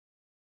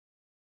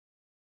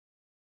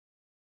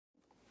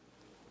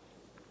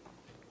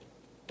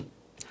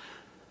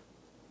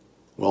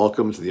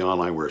Welcome to the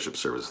online worship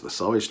service of the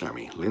Salvation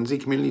Army, Lindsay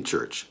Community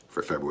Church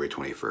for February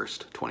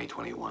 21st,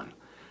 2021.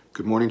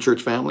 Good morning,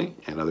 church family,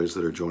 and others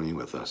that are joining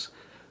with us,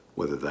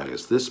 whether that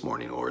is this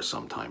morning or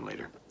sometime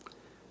later.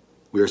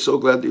 We are so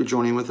glad that you're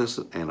joining with us,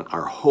 and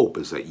our hope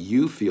is that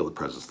you feel the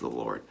presence of the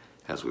Lord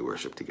as we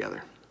worship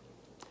together.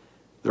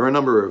 There are a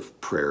number of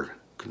prayer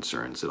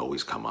concerns that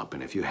always come up,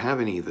 and if you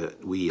have any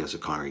that we as a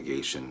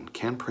congregation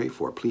can pray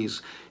for,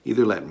 please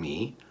either let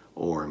me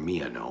or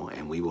Mia know,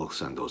 and we will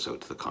send those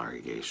out to the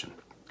congregation.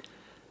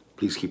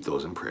 Please keep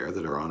those in prayer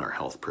that are on our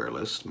health prayer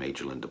list: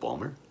 Major Linda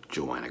Bulmer,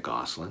 Joanna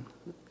Gosselin,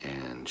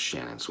 and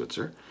Shannon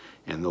Switzer,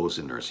 and those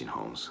in nursing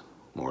homes,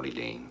 Morley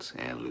Danes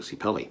and Lucy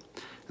Pelly.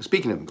 And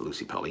speaking of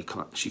Lucy Pelly,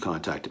 she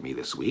contacted me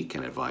this week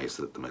and advised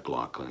that the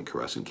McLaughlin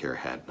Crescent Care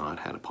had not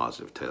had a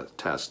positive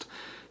test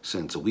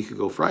since a week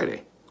ago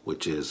Friday,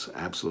 which is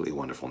absolutely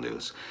wonderful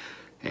news.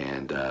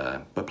 And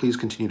but please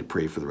continue to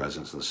pray for the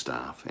residents and the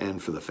staff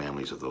and for the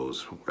families of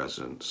those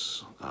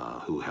residents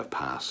who have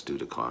passed due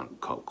to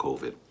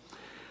COVID.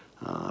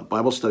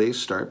 Bible studies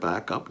start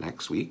back up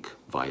next week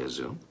via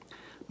Zoom.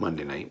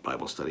 Monday night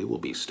Bible study will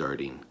be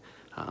starting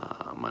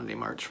Monday,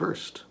 March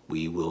 1st.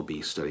 We will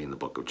be studying the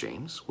book of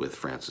James with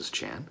Francis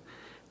Chan.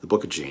 The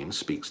book of James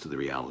speaks to the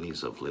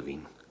realities of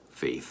living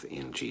faith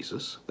in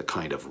Jesus, the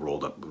kind of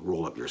roll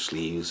up your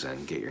sleeves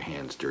and get your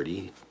hands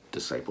dirty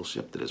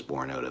discipleship that is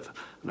born out of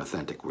an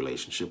authentic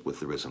relationship with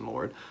the risen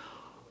Lord.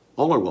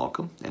 All are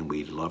welcome, and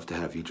we'd love to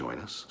have you join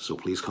us, so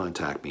please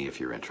contact me if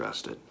you're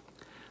interested.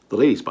 The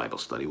ladies' Bible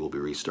study will be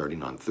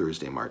restarting on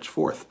Thursday, March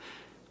 4th.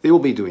 They will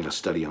be doing a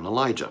study on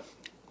Elijah.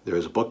 There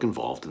is a book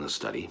involved in the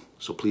study,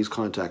 so please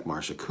contact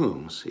Marcia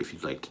Coombs if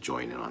you'd like to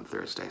join in on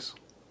Thursdays.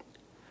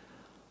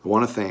 I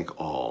want to thank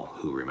all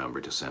who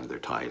remember to send their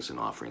tithes and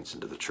offerings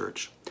into the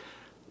church.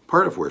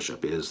 Part of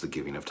worship is the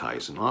giving of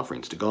tithes and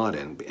offerings to God,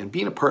 and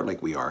being a part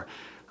like we are,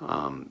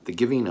 the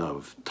giving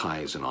of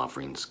tithes and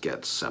offerings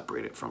gets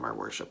separated from our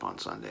worship on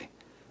Sunday.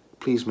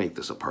 Please make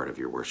this a part of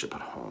your worship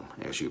at home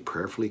as you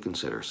prayerfully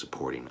consider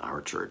supporting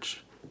our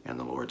church and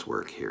the Lord's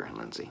work here in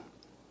Lindsay.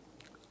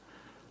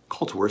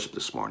 Call to worship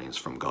this morning is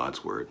from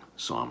God's Word,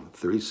 Psalm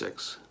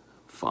 36,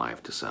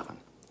 5-7.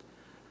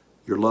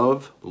 Your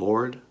love,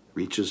 Lord,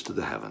 reaches to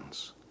the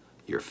heavens,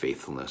 your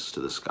faithfulness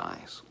to the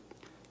skies.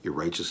 Your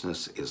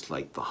righteousness is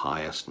like the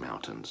highest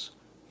mountains,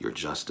 your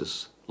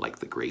justice like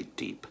the great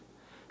deep.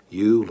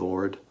 You,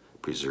 Lord,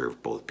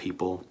 preserve both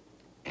people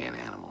and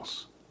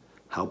animals.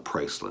 How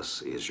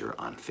priceless is your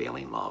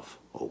unfailing love,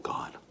 O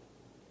God.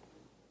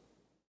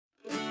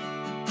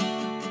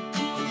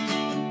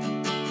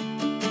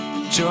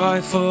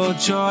 Joyful,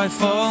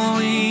 joyful,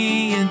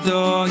 we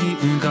adore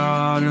you,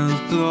 God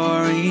of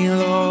glory,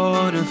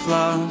 Lord of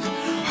love.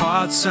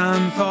 Hearts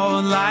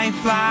unfold like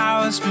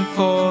flowers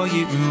before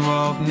you,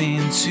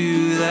 opening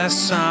to the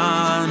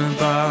sun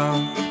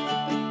above.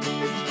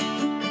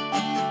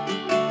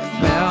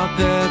 Melt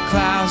the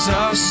clouds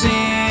of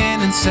sin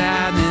and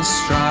sadness,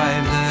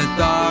 drive the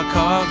dark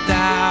of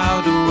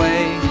doubt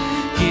away.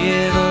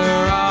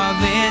 Giver of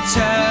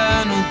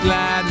eternal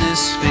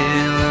gladness,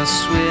 fill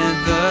us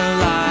with the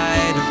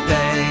light of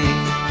day.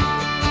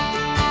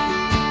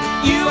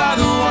 You are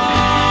the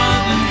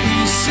one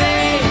who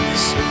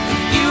saves.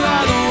 You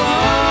are the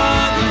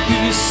one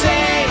who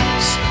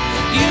saves.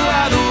 You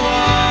are the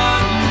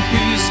one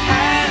whose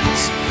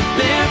hands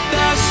lift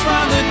us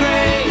from the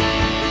grave.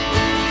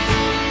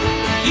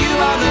 You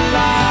are the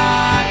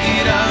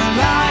light of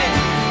life,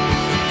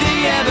 the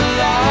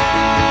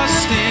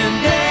everlasting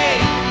day.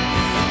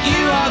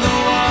 You are the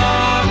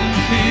one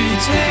who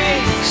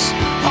takes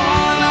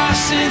all our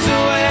sins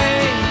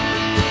away.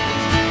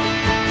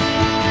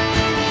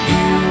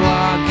 You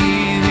are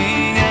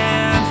giving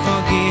and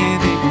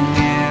forgiving,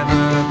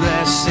 ever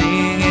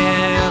blessing,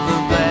 ever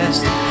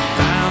blessed.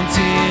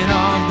 Fountain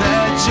of the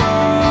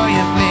joy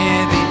of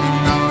living,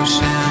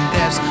 ocean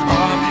depths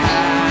of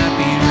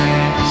happy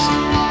rest.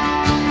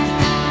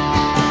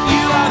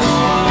 You are the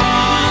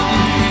one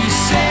who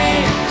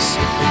saves.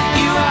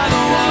 You are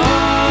the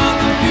one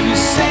who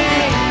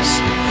saves.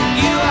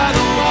 You are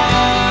the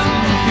one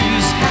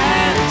whose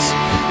hands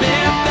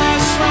lift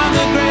us from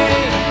the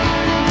grave.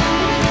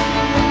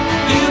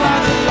 You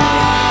are the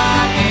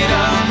light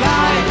of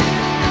life,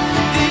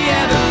 the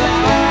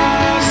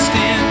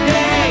everlasting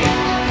day.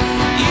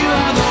 You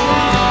are the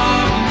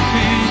one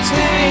who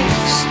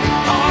takes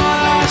all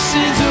our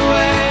sins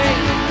away.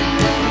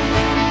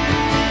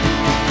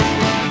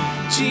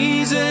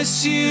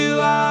 Jesus, you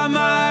are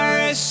my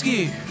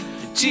rescue.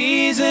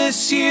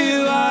 Jesus,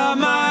 you are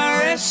my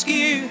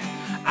rescue.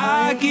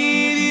 I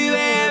give you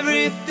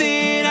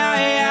everything I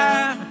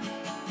am.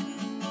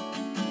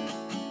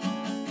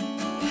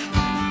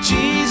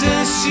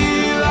 Jesus,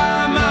 you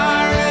are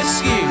my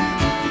rescue.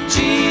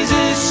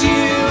 Jesus, you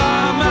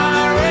are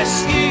my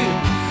rescue.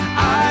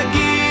 I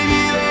give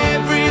you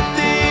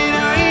everything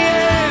I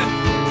am.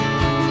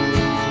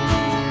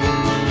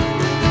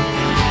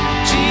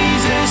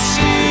 Jesus,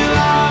 you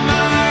are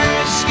my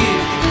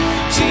rescue.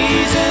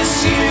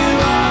 Jesus, you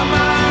are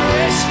my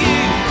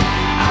rescue.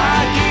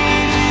 I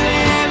give you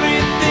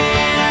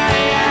everything I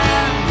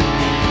am.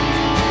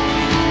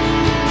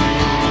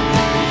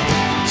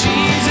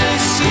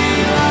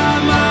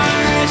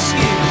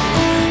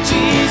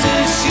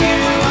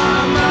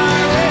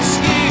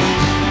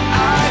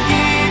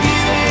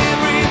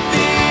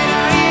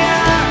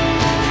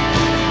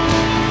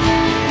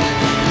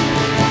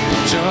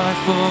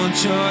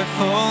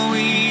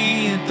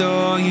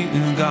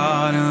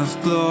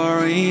 of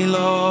glory,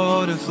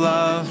 Lord of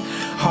love.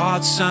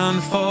 Hearts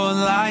unfold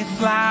like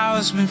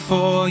flowers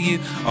before you,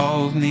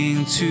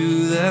 opening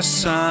to the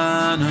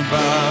sun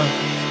above.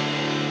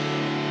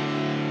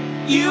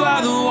 You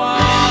are the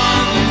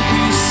one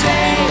who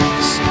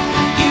saves.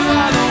 You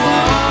are the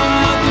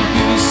one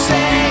who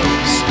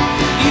saves.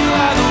 You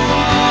are the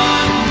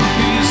one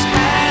whose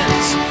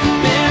hands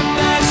lift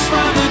us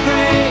from the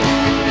grave.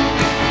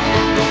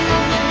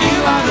 You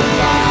are the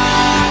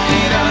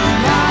light of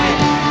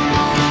life,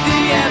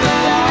 the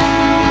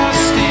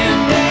everlasting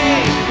day.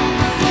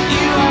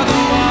 You are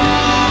the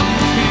one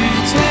who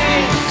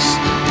takes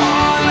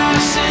all our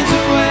sins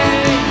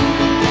away.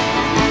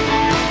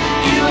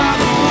 You are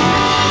the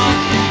one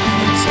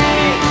who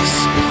takes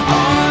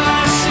all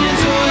our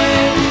sins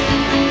away.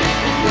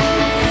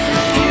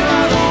 You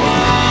are the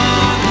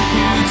one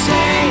who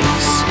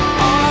takes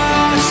all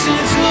our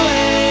sins away.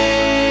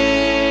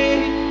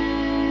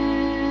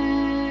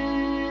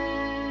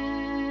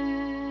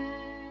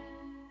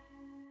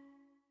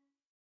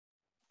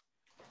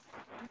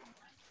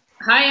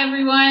 Hi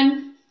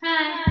everyone.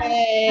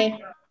 Hey.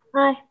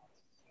 Hi.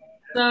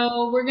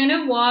 So we're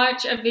gonna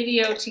watch a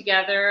video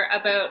together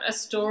about a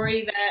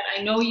story that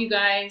I know you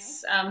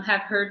guys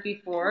have heard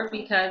before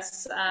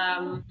because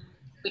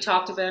we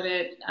talked about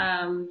it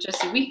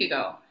just a week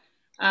ago.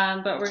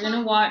 But we're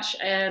gonna watch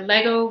a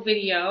Lego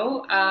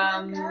video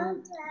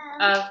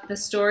of the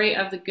story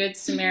of the Good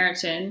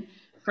Samaritan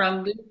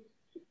from Luke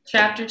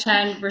chapter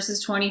 10, verses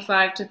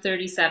 25 to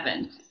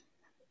 37.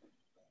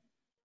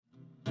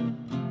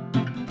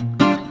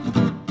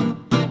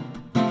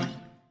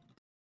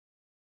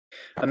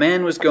 A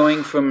man was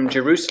going from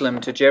Jerusalem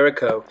to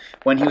Jericho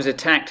when he was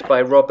attacked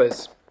by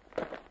robbers.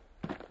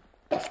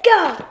 Let's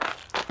go.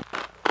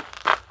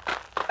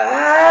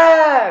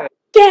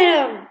 Get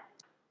him.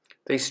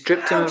 They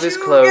stripped him of his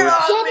clothes,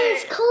 Get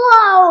his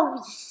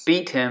clothes.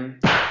 beat him,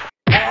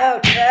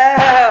 Ouch,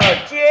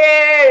 ouch,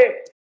 yeah.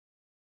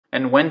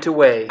 and went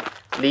away,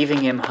 leaving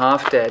him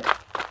half dead.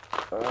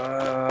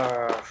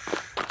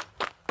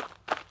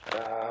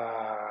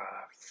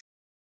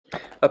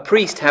 A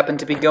priest happened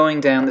to be going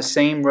down the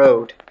same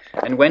road,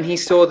 and when he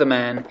saw the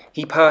man,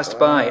 he passed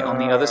by on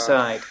the other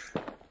side.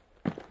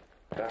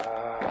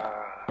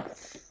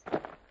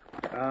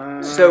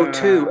 So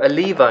too a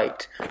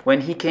Levite,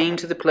 when he came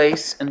to the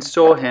place and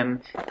saw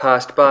him,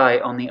 passed by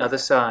on the other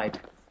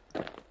side.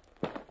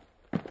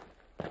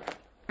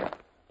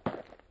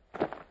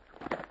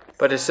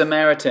 But a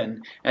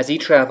Samaritan, as he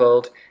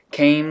travelled,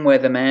 came where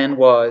the man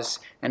was,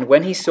 and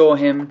when he saw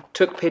him,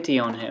 took pity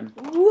on him.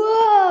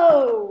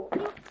 Whoa.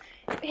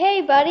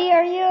 Hey, buddy,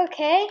 are you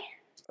okay?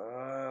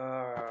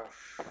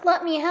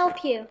 Let me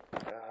help you.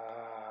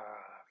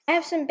 I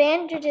have some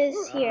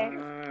bandages here.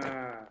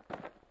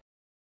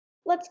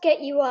 Let's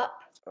get you up.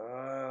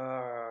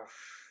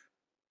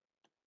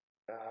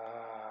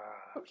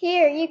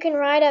 Here, you can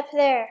ride up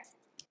there.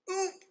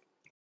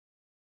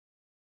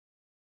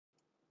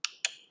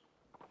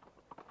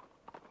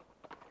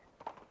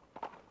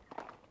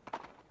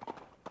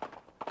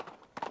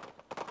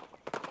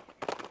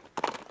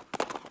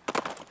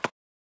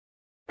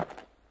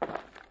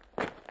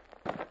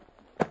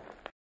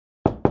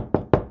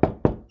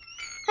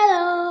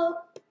 Hello.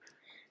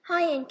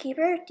 Hi,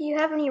 innkeeper. Do you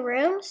have any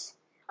rooms?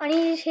 I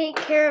need to take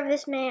care of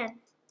this man.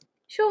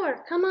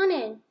 Sure, come on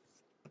in.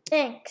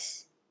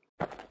 Thanks.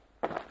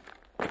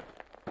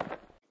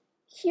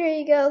 Here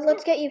you go.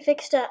 Let's get you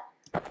fixed up.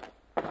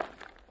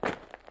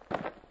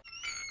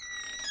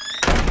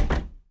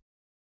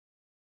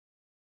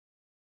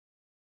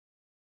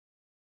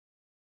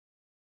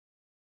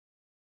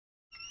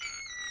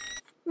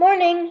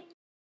 Morning.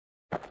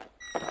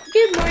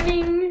 Good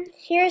morning.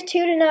 Here's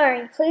 2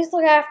 denarii. Please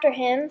look after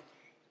him.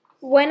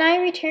 When I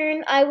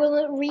return, I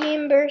will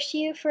reimburse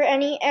you for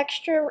any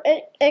extra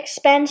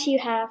expense you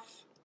have.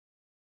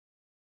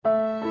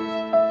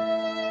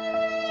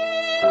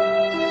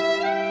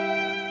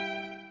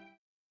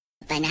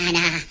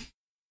 Banana.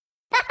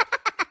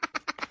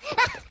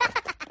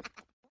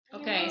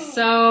 Okay,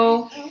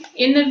 so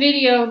in the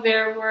video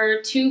there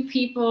were 2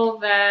 people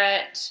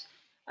that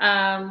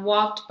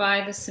walked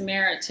by the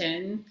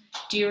Samaritan.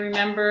 Do you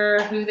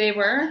remember who they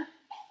were?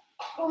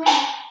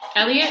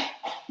 Elliot,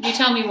 you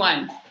tell me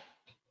one.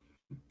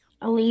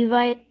 A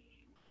Levite.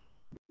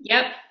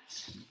 Yep.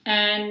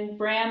 And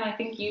Bram, I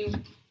think you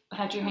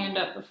had your hand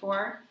up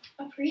before.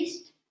 A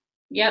priest?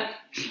 Yep.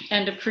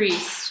 And a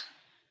priest.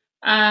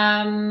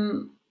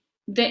 And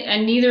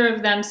neither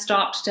of them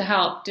stopped to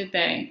help, did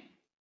they?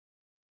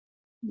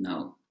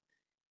 No.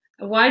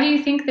 Why do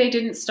you think they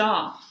didn't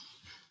stop?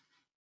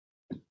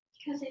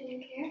 Because they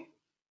didn't care.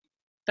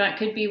 That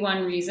could be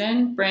one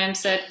reason. Bram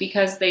said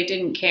because they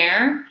didn't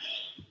care.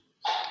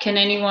 Can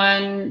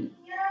anyone...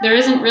 There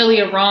isn't really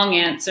a wrong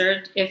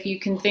answer if you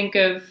can think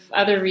of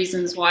other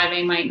reasons why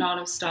they might not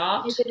have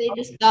stopped. Maybe they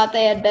just thought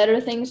they had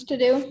better things to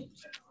do.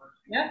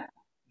 Yep.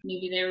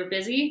 Maybe they were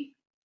busy.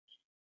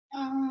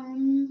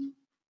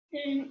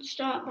 They didn't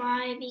stop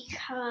by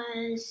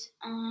because,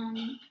 what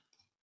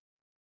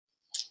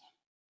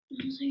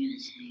was I gonna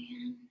say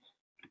again?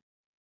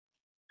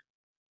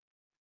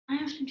 I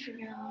often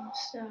forget a lot of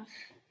stuff.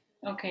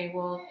 Okay,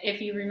 well,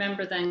 if you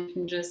remember, then you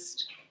can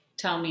just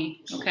tell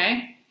me,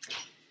 okay?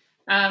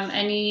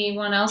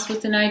 Anyone else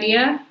with an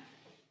idea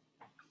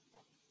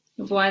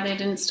of why they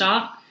didn't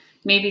stop?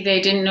 Maybe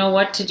they didn't know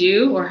what to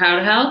do or how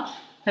to help.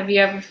 Have you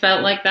ever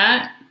felt like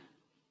that?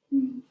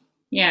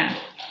 Yeah,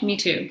 me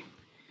too.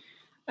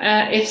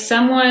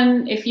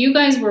 If you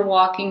guys were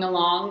walking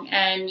along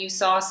and you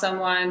saw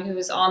someone who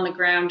was on the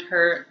ground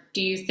hurt,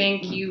 do you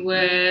think you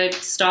would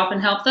stop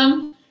and help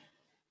them?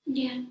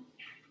 Yeah.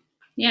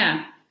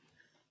 Yeah.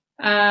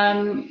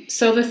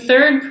 So the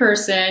third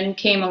person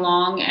came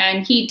along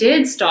and he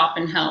did stop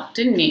and help,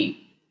 didn't he?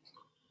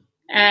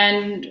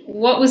 And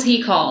what was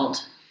he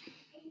called?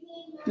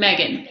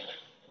 Megan.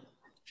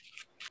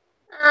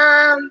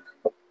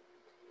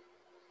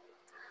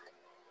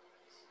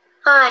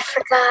 I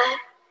forgot.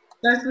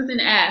 Starts with an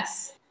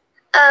S.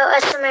 Oh,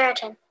 a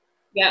Samaritan.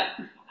 Yep.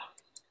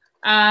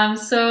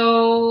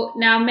 So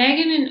now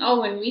Megan and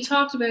Owen, we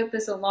talked about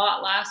this a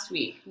lot last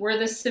week. Were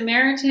the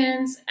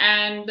Samaritans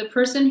and the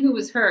person who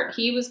was hurt,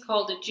 he was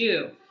called a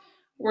Jew.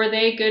 Were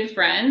they good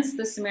friends,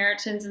 the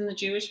Samaritans and the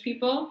Jewish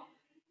people?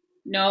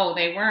 No,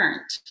 they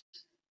weren't.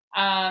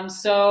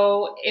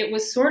 So it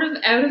was sort of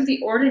out of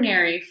the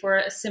ordinary for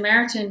a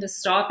Samaritan to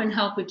stop and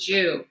help a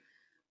Jew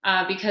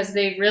because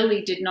they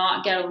really did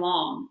not get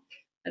along.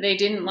 They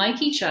didn't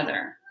like each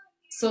other.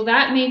 So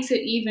that makes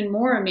it even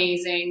more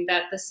amazing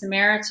that the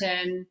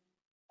Samaritan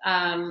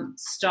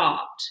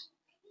stopped.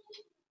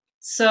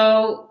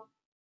 So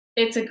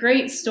it's a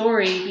great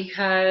story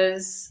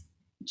because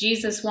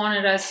Jesus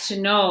wanted us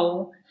to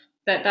know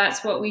that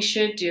that's what we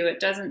should do. It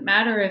doesn't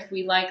matter if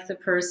we like the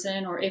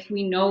person or if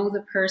we know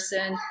the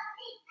person.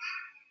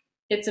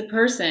 It's a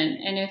person,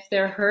 and if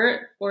they're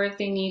hurt or if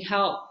they need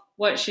help,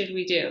 what should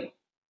we do?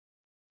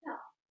 Help.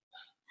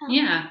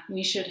 Yeah,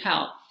 we should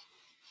help.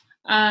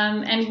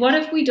 And what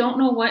if we don't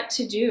know what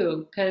to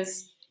do?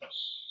 Because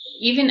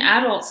even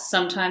adults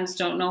sometimes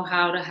don't know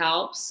how to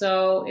help.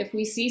 So if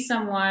we see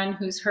someone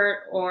who's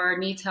hurt or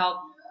needs help,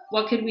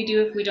 what could we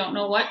do if we don't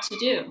know what to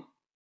do?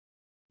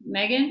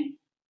 Megan?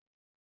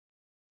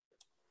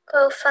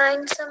 Go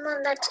find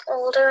someone that's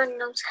older and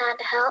knows how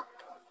to help.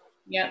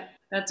 Yep,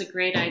 that's a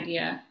great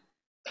idea.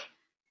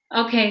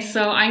 Okay,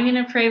 so I'm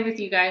going to pray with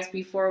you guys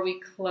before we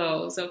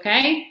close,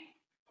 okay?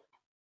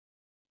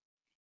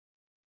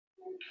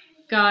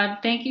 God,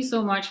 thank you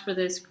so much for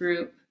this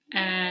group.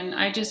 And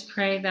I just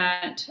pray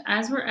that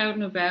as we're out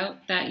and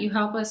about, that you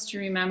help us to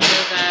remember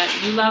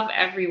that you love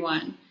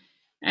everyone.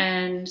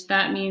 And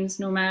that means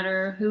no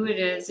matter who it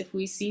is, if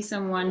we see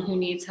someone who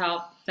needs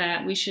help,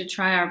 that we should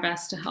try our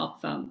best to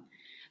help them.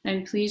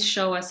 And please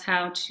show us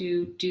how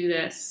to do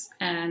this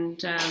and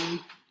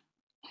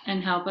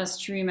help us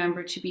to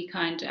remember to be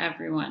kind to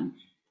everyone.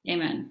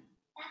 Amen.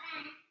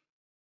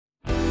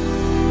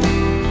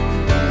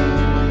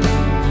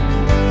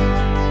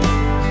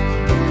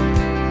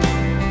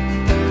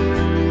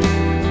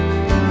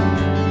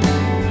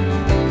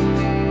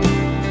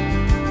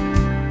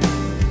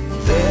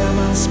 There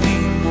must be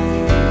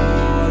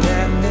more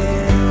than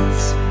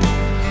this.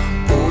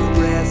 Oh,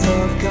 breath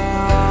of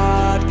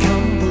God,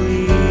 come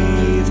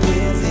breathe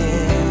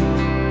within.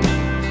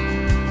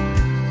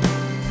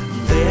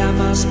 There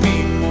must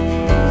be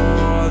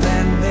more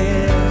than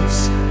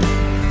this.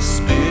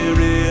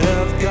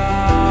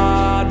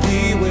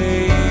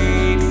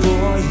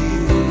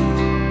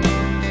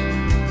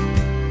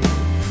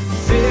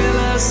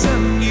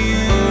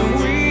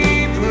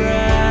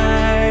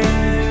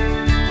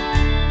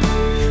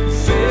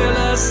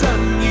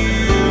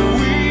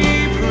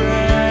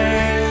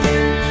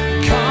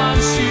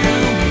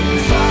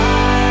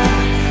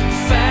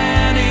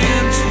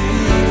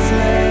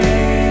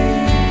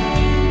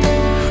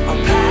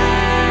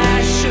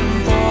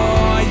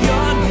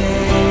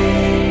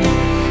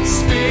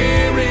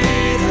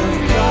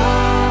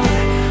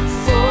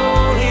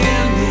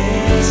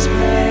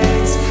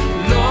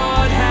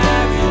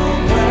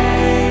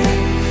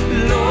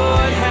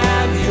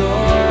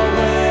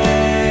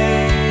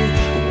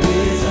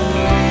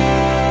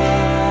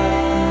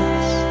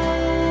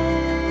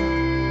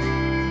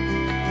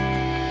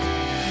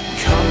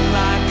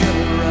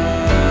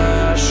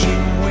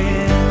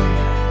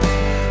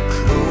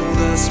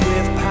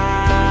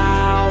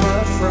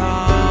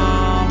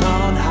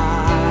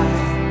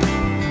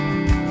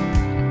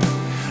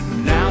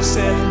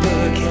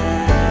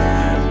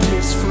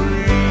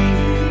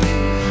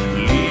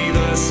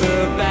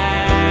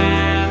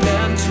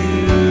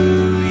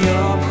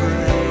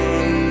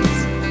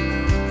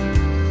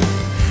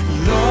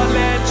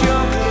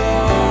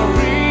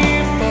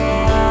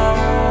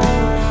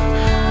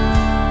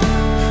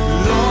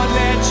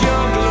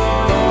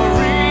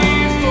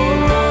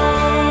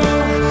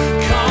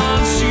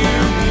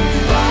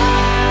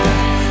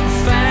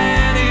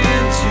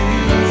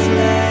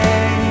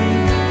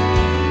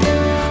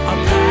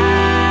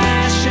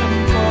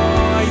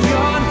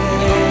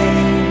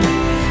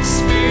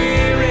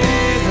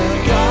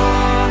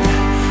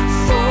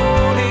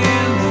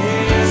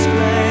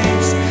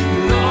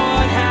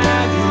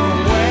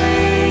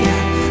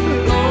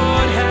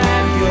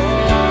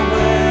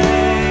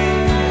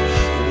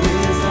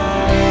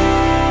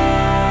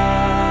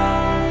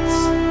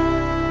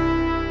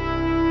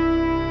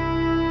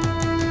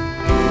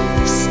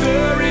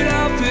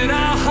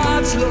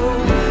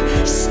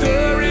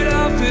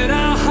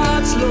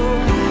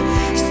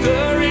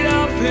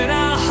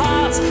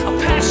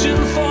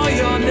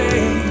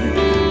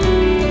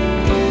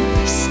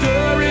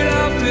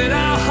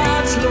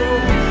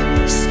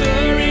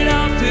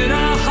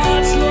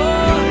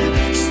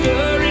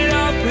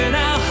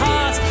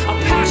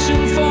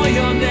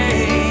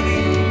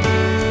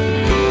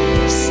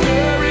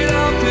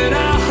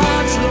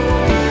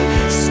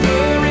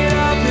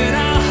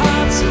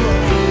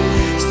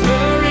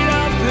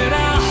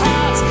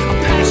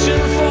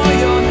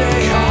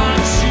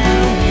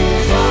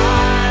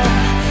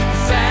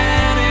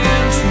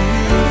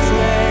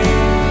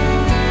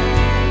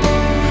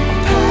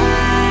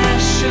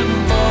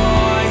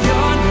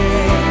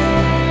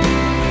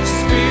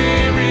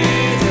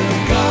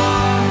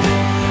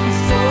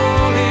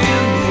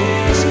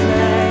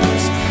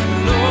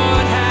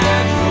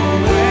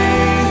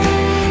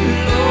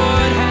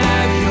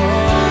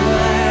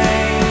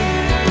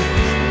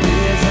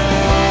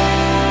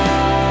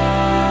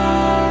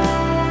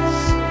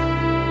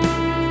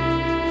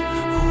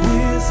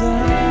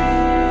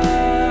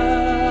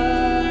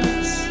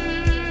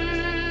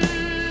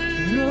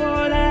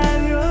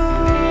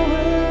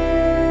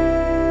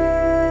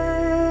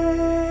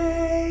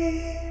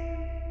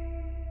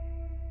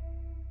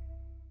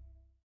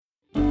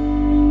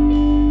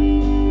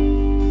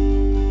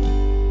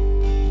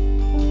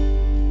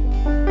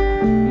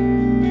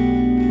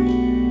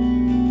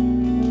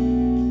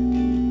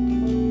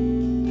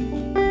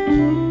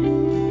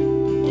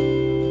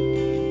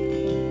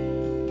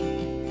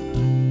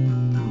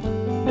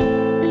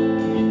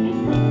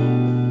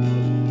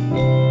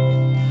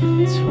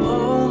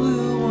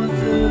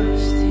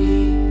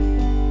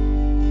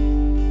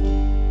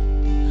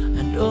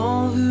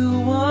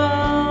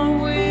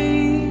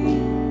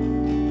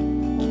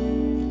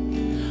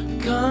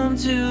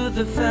 to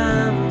the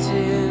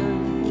fountain.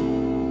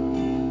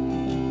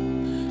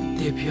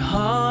 Dip your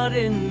heart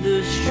in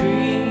the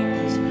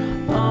streams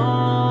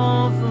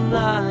of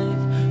life.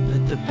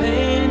 Let the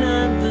pain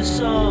and the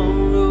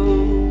sorrow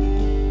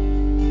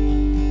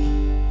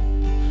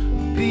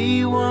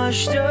be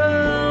washed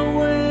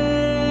away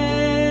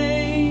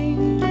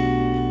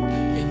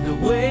in the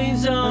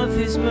waves of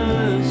His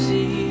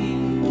mercy.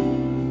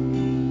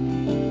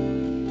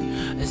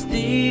 As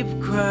deep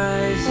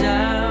cries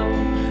out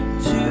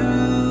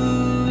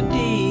to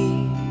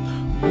deep,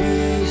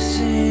 we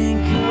sing,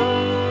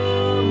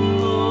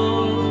 come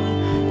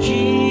Lord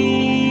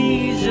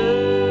Jesus,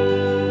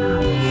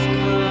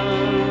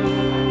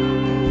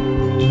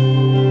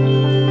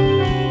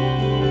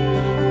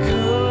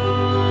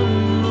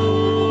 come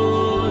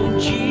Lord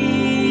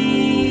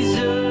Jesus,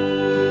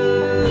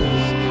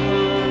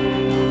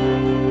 come.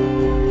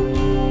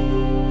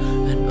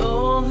 And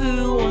all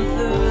who are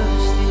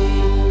thirsty,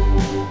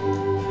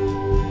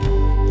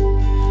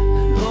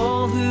 and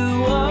all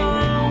who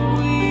are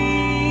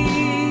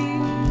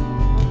weak,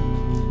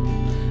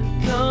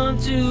 come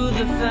to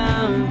the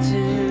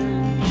fountain.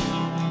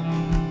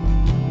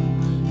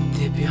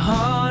 Dip your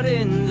heart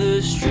in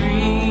the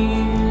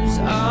streams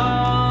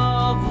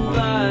of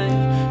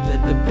life.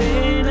 Let the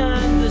pain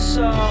and the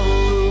sorrow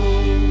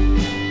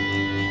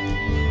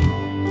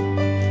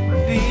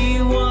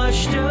be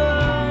washed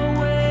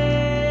away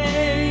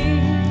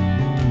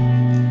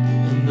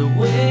in the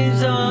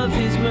waves of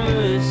His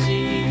mercy.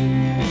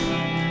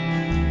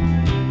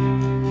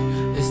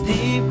 As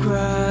deep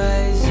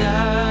cries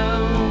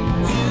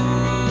out to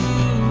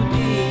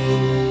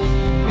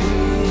deep,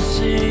 we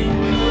sing,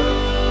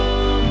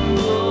 come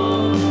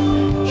Lord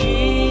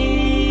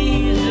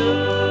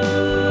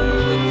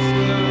Jesus,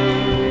 come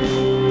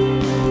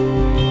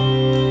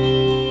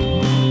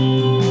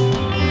Lord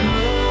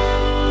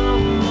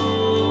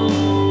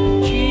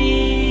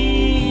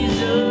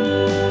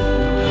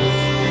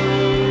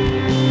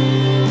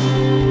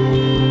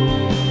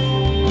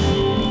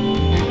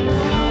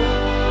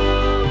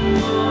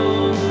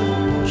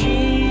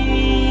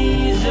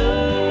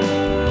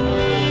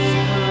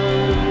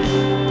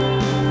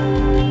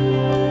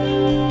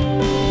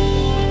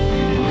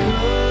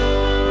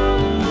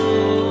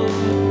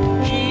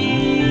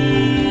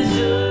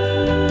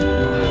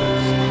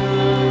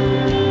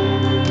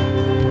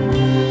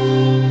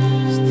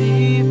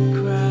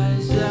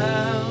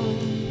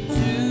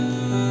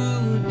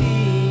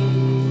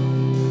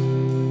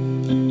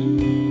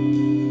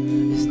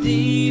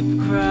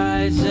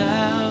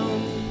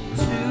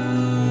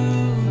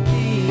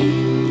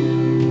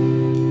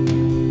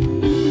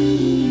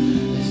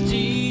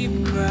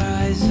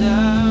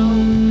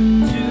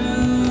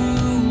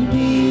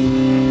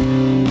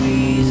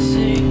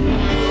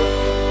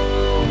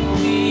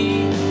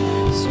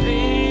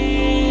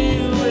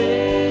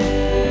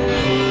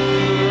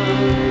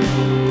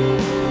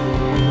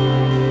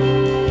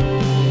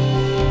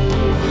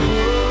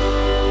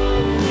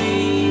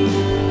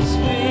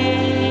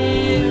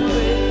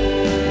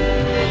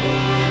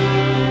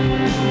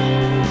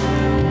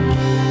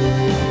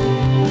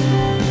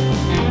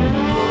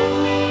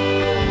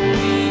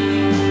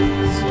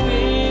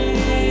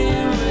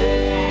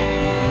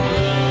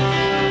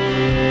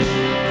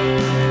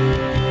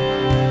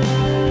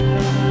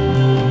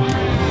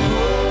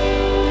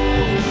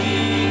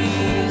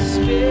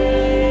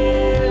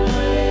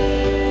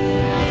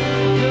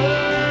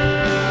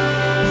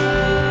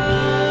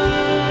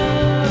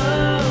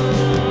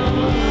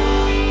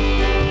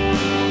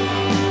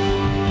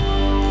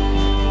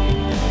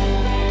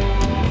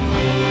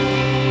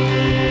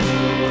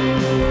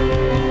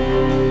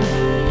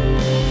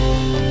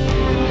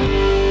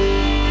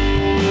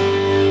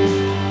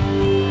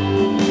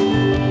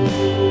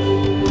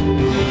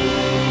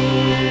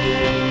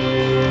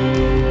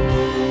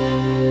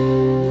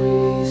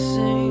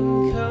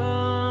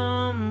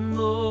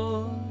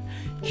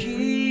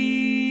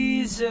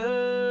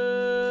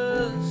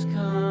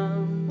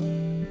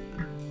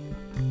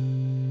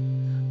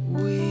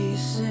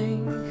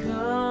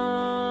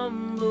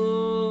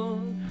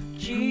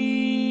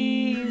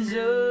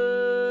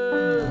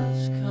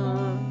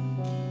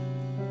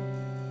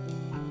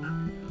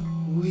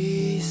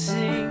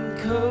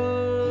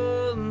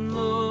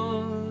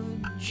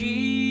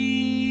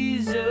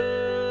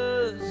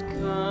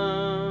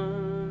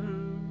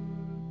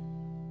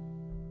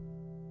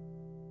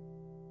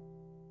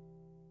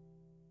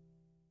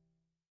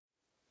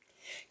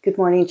Good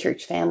morning,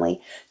 church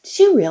family. Did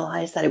you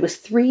realize that it was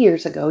 3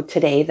 years ago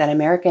today that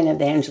American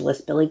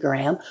evangelist Billy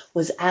Graham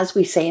was, as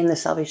we say in the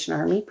Salvation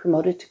Army,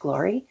 promoted to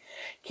glory?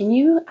 Can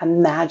you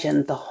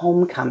imagine the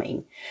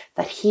homecoming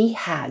that he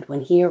had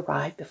when he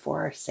arrived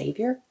before our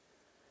Savior?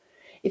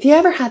 If you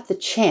ever had the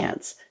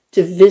chance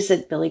to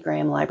visit Billy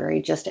Graham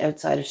Library just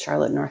outside of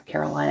Charlotte, North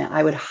Carolina,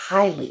 I would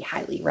highly,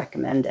 highly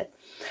recommend it.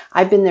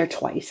 I've been there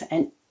twice,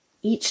 and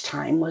each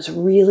time was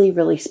really,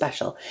 really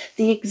special.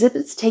 The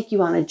exhibits take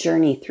you on a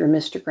journey through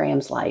Mr.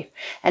 Graham's life,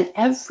 and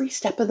every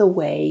step of the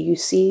way you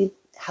see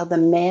how the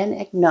man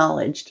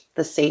acknowledged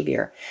the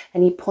Savior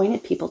and he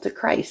pointed people to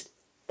Christ.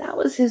 That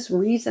was his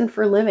reason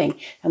for living.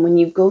 And when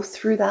you go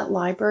through that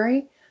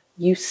library,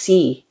 you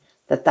see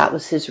that that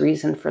was his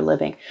reason for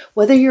living.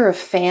 Whether you're a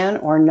fan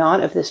or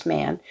not of this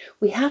man,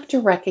 we have to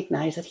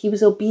recognize that he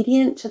was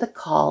obedient to the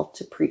call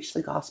to preach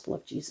the gospel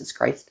of Jesus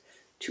Christ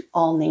to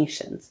all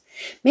nations.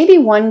 Maybe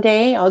one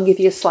day I'll give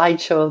you a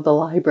slideshow of the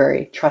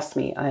library. Trust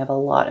me, I have a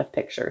lot of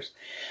pictures.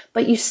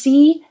 But you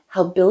see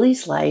how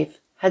Billy's life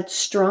had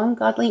strong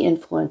godly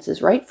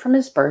influences right from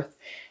his birth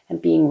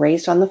and being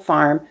raised on the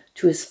farm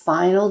to his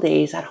final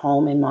days at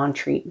home in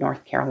Montreat,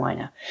 North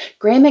Carolina.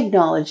 Graham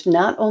acknowledged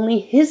not only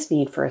his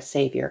need for a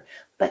savior,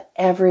 but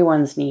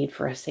everyone's need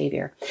for a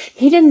savior.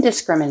 He didn't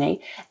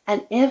discriminate,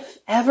 and if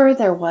ever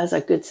there was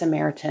a good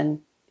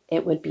Samaritan,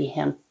 it would be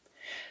him.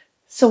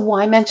 So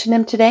why mention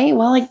him today?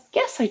 Well, I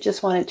guess I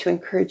just wanted to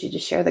encourage you to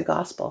share the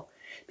gospel,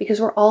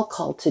 because we're all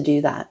called to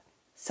do that.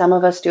 Some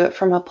of us do it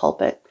from a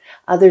pulpit.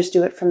 Others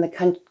do it from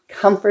the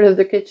comfort of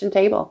their kitchen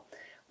table.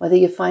 Whether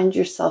you find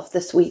yourself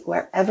this week,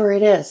 wherever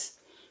it is,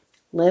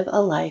 live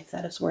a life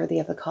that is worthy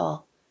of the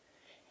call.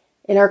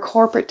 In our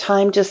corporate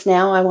time just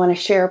now, I want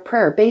to share a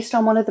prayer based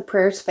on one of the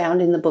prayers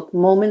found in the book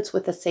Moments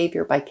with the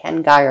Savior by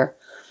Ken Geyer.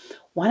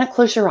 Why not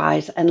close your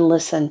eyes and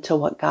listen to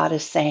what God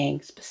is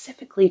saying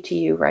specifically to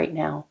you right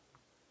now?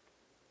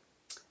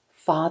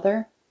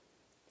 Father,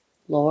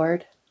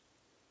 Lord,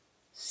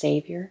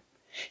 Savior,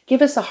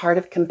 give us a heart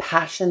of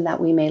compassion that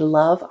we may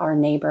love our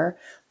neighbor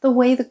the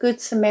way the Good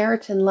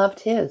Samaritan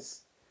loved his.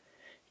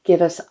 Give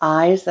us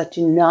eyes that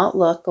do not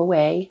look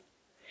away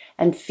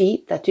and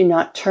feet that do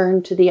not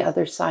turn to the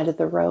other side of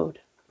the road.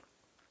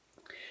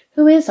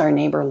 Who is our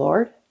neighbor,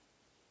 Lord?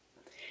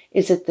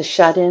 Is it the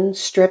shut-in,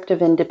 stripped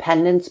of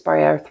independence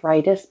by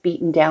arthritis,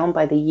 beaten down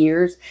by the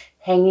years,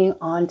 hanging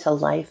on to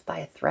life by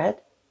a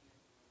thread?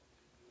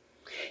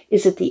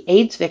 Is it the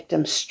AIDS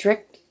victim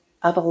stripped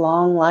of a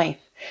long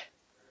life,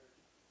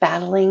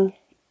 battling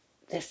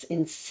this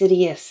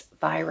insidious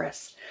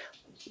virus,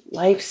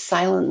 life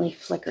silently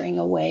flickering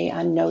away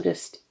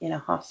unnoticed in a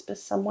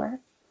hospice somewhere?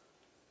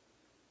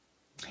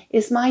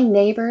 Is my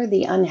neighbor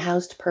the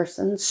unhoused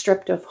person,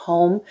 stripped of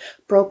home,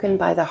 broken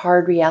by the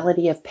hard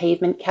reality of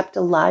pavement, kept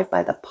alive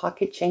by the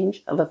pocket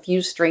change of a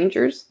few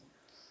strangers?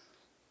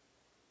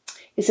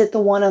 Is it the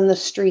one on the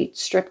street,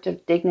 stripped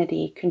of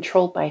dignity,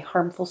 controlled by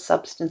harmful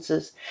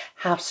substances,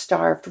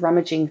 half-starved,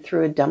 rummaging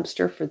through a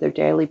dumpster for their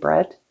daily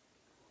bread?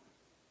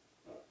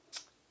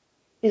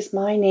 Is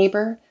my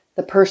neighbor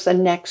the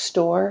person next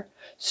door,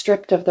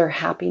 stripped of their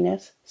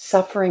happiness,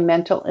 suffering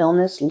mental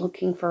illness,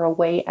 looking for a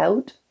way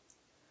out?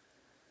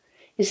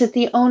 Is it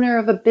the owner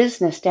of a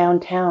business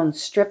downtown,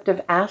 stripped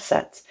of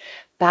assets,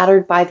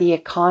 battered by the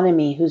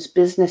economy, whose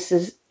business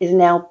is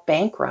now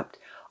bankrupt,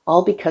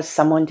 all because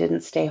someone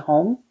didn't stay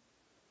home?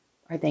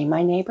 Are they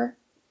my neighbor?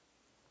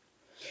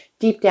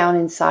 Deep down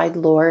inside,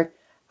 Lord,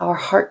 our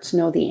hearts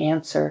know the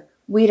answer.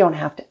 We don't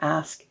have to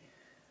ask.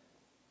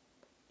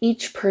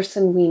 Each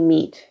person we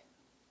meet,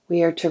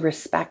 we are to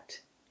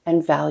respect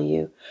and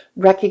value,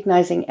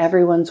 recognizing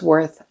everyone's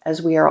worth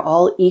as we are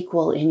all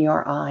equal in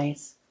your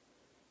eyes.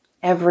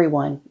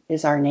 Everyone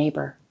is our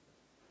neighbor.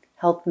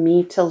 Help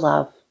me to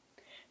love.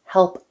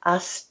 Help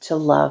us to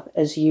love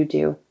as you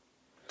do.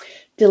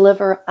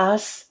 Deliver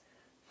us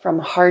from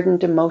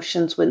hardened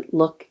emotions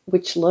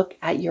which look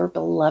at your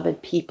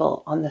beloved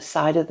people on the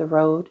side of the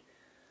road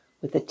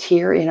with a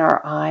tear in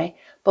our eye,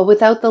 but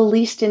without the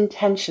least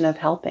intention of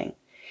helping.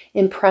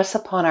 Impress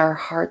upon our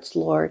hearts,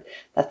 Lord,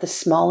 that the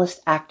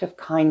smallest act of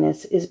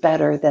kindness is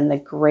better than the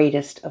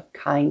greatest of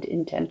kind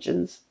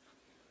intentions.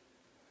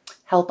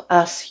 Help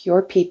us,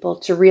 your people,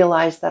 to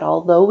realize that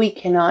although we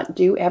cannot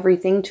do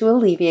everything to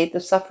alleviate the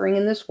suffering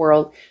in this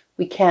world,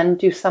 we can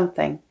do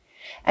something.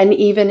 And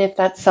even if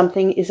that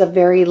something is a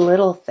very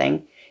little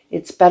thing,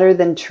 it's better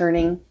than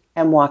turning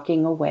and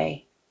walking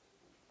away.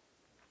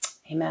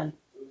 Amen.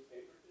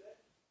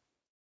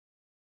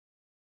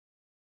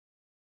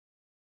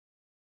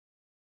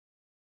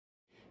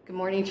 Good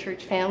morning,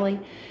 church family.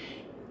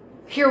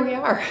 Here we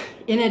are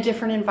in a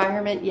different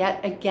environment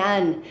yet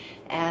again.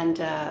 And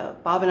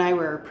Bob and I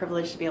were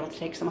privileged to be able to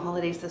take some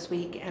holidays this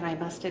week. And I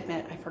must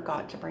admit, I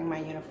forgot to bring my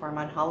uniform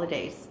on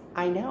holidays.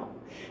 I know.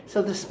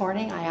 So this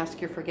morning, I ask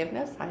your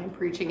forgiveness. I am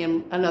preaching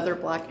in another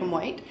black and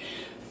white,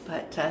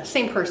 but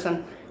same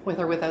person with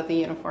or without the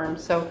uniform.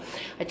 So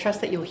I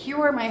trust that you'll hear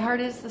where my heart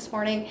is this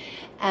morning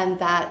and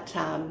that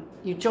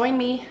you join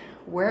me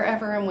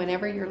wherever and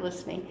whenever you're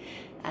listening.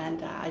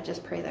 And I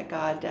just pray that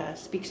God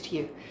speaks to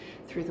you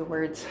through the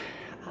words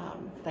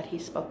that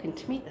he's spoken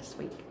to me this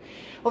week.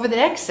 Over the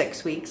next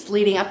 6 weeks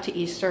leading up to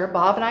Easter,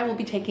 Bob and I will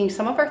be taking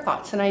some of our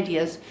thoughts and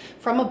ideas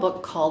from a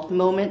book called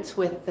Moments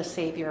with the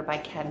Savior by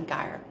Ken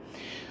Geyer.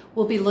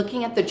 We'll be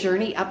looking at the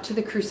journey up to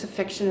the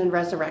crucifixion and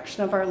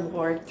resurrection of our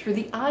Lord through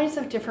the eyes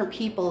of different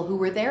people who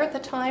were there at the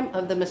time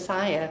of the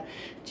Messiah,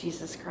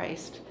 Jesus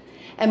Christ,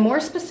 and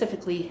more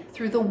specifically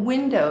through the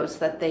windows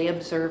that they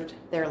observed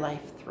their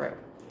life through.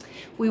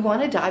 We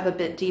want to dive a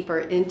bit deeper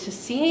into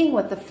seeing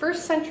what the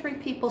first century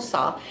people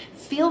saw,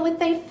 feel what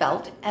they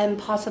felt, and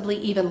possibly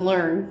even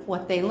learn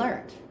what they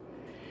learned.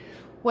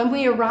 When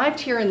we arrived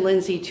here in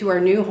Lindsay to our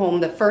new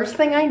home, the first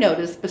thing I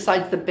noticed,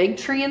 besides the big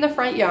tree in the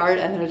front yard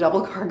and a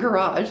double-car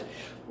garage,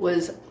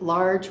 was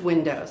large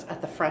windows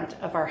at the front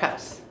of our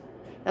house.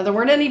 Now, there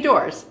weren't any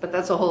doors, but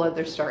that's a whole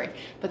other story.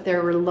 But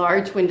there were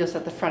large windows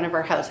at the front of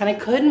our house, and I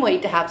couldn't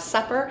wait to have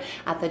supper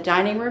at the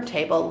dining room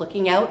table,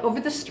 looking out over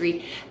the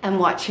street and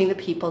watching the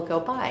people go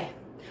by.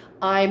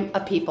 I'm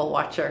a people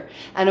watcher,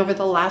 and over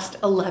the last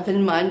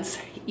 11 months,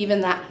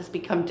 even that has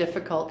become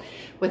difficult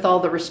with all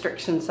the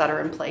restrictions that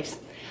are in place.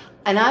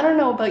 And I don't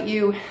know about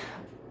you,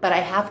 but I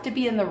have to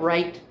be in the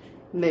right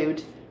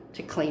mood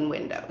to clean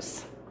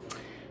windows,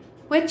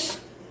 which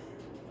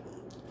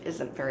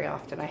isn't very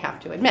often, I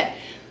have to admit.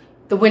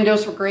 The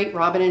windows were great,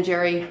 Robin and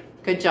Jerry,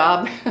 good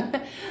job.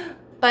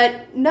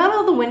 But not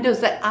all the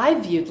windows that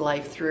I've viewed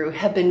life through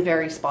have been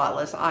very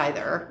spotless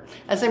either,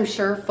 as I'm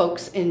sure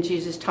folks in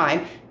Jesus'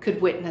 time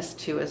could witness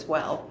to as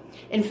well.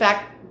 In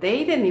fact,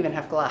 they didn't even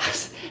have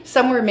glass.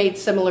 Some were made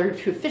similar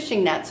to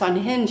fishing nets on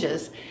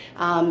hinges.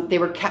 They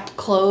were kept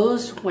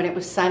closed when it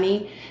was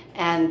sunny,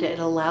 and it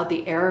allowed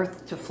the air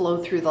to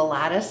flow through the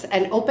lattice,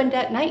 and opened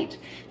at night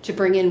to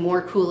bring in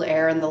more cool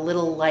air and the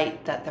little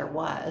light that there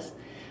was.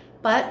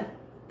 But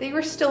they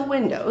were still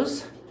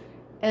windows,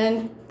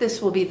 and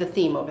this will be the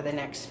theme over the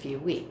next few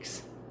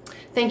weeks.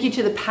 Thank you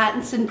to the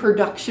Pattinson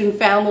production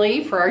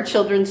family for our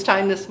children's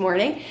time this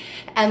morning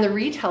and the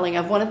retelling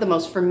of one of the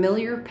most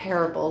familiar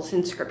parables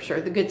in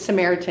Scripture, the Good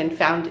Samaritan,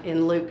 found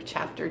in Luke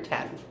chapter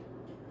 10.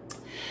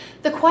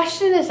 The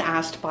question is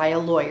asked by a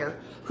lawyer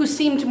who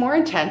seemed more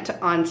intent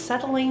on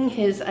settling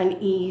his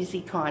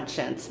uneasy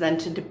conscience than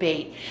to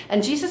debate,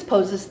 and Jesus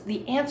poses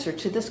the answer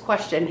to this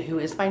question, who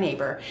is my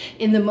neighbor,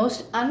 in the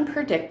most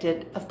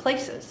unpredicted of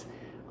places,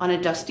 on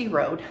a dusty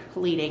road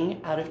leading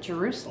out of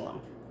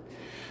Jerusalem.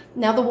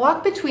 Now, the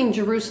walk between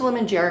Jerusalem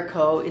and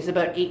Jericho is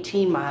about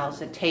 18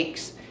 miles. It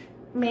takes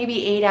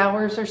maybe 8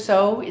 hours or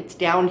so. It's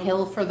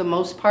downhill for the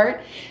most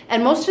part,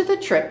 and most of the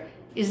trip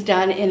is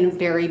done in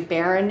very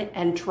barren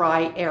and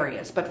dry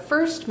areas. But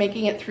first,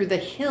 making it through the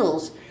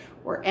hills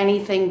were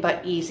anything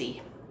but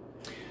easy.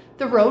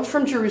 The road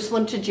from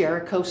Jerusalem to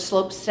Jericho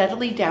sloped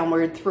steadily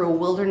downward through a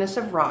wilderness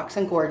of rocks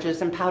and gorges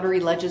and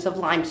powdery ledges of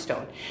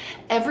limestone.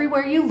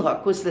 Everywhere you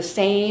look was the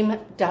same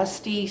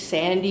dusty,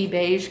 sandy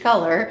beige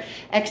color,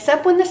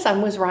 except when the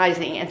sun was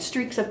rising and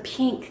streaks of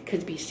pink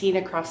could be seen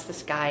across the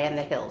sky and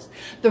the hills.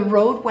 The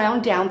road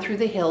wound down through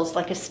the hills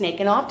like a snake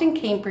and often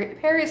came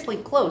precariously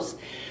close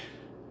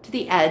to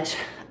the edge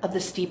of the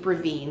steep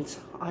ravines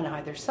on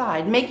either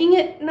side, making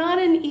it not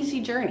an easy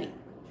journey.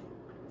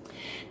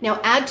 Now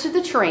add to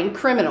the terrain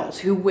criminals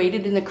who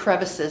waited in the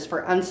crevices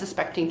for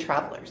unsuspecting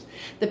travelers.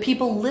 The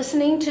people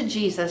listening to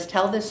Jesus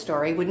tell this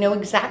story would know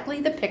exactly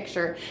the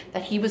picture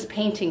that he was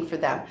painting for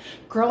them.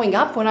 Growing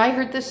up, when I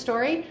heard this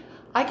story,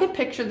 I could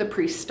picture the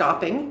priest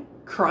stopping,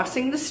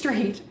 crossing the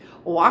street,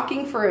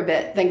 walking for a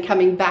bit, then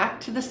coming back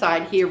to the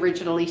side he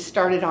originally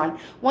started on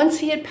once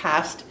he had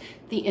passed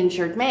the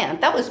injured man.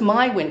 That was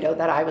my window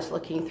that I was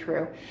looking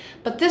through.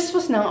 But this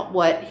was not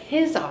what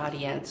his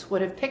audience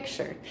would have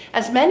pictured,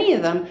 as many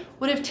of them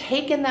would have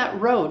taken that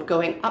road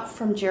going up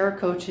from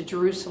Jericho to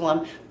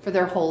Jerusalem for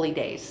their holy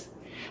days.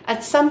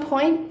 At some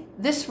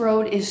point, this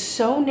road is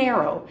so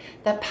narrow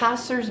that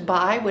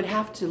passers-by would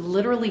have to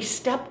literally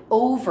step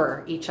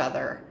over each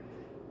other,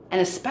 and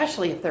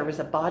especially if there was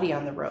a body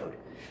on the road,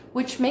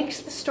 which makes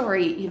the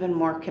story even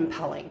more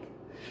compelling.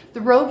 The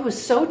road was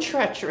so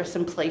treacherous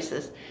in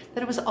places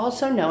that it was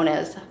also known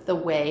as the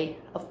Way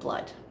of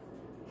Blood.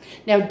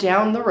 Now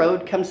down the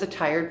road comes the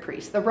tired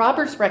priest. The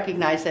robbers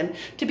recognize him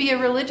to be a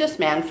religious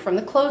man from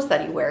the clothes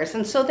that he wears,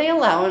 and so they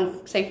allow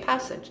him safe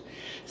passage.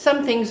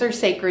 Some things are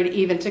sacred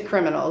even to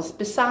criminals.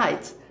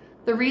 Besides,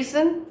 the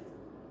reason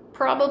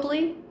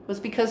probably was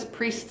because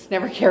priests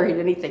never carried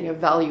anything of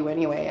value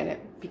anyway, and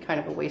it'd be kind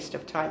of a waste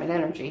of time and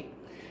energy.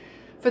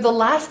 For the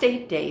last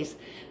 8 days,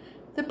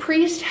 the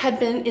priest had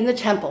been in the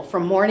temple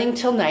from morning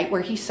till night,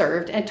 where he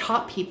served and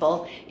taught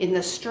people in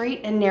the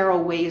straight and narrow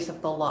ways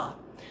of the law.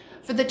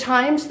 For the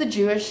times the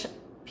Jewish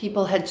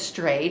people had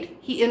strayed,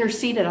 he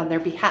interceded on their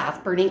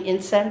behalf, burning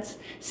incense,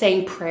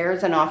 saying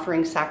prayers, and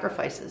offering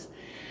sacrifices.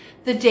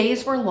 The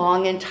days were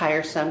long and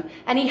tiresome,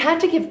 and he had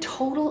to give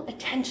total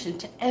attention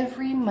to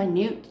every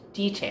minute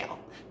detail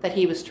that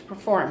he was to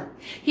perform.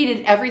 He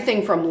did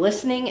everything from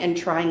listening and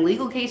trying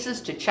legal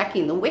cases to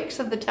checking the wicks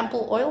of the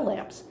temple oil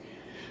lamps.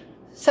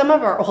 Some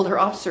of our older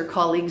officer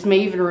colleagues may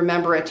even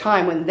remember a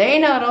time when they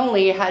not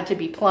only had to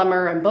be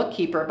plumber and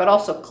bookkeeper, but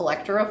also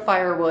collector of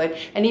firewood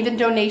and even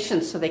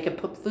donations so they could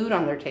put food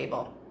on their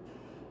table.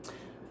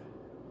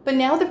 But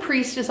now the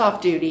priest is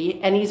off duty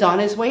and he's on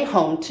his way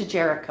home to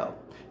Jericho,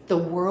 the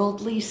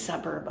worldly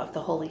suburb of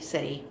the holy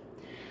city.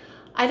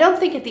 I don't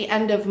think at the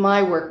end of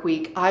my work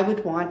week I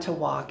would want to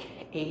walk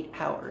 8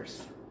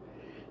 hours,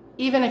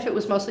 even if it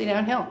was mostly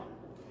downhill.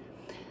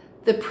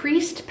 The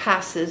priest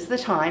passes the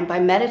time by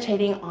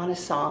meditating on a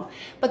psalm,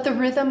 but the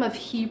rhythm of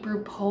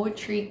Hebrew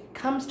poetry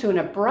comes to an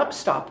abrupt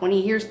stop when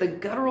he hears the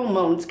guttural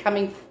moans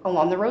coming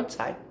along the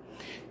roadside.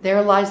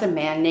 There lies a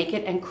man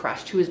naked and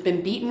crushed who has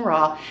been beaten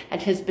raw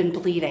and has been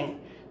bleeding.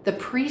 The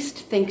priest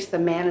thinks the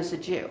man is a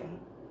Jew.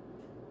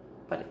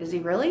 But is he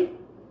really?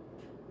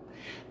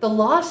 The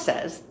law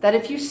says that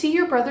if you see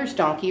your brother's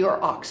donkey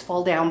or ox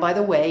fall down by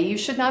the way, you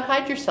should not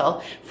hide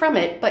yourself from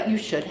it, but you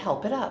should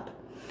help it up.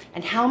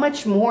 And how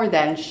much more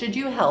then should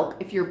you help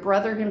if your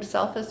brother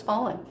himself has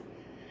fallen?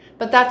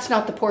 But that's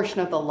not the portion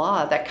of the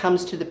law that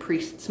comes to the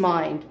priest's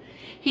mind.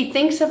 He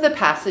thinks of the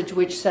passage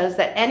which says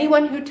that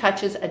anyone who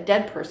touches a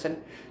dead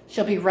person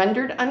shall be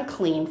rendered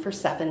unclean for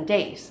 7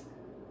 days.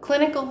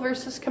 Clinical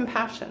versus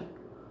compassion.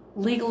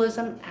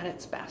 Legalism at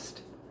its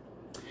best.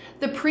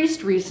 The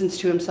priest reasons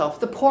to himself,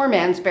 the poor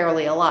man's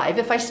barely alive.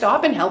 If I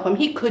stop and help him,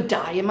 he could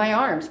die in my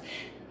arms.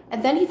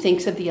 And then he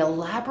thinks of the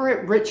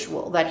elaborate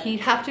ritual that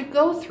he'd have to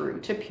go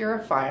through to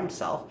purify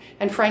himself.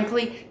 And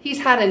frankly,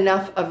 he's had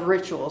enough of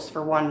rituals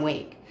for 1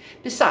 week.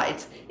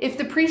 Besides, if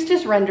the priest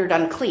is rendered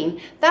unclean,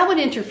 that would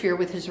interfere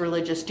with his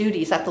religious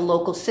duties at the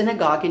local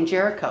synagogue in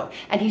Jericho,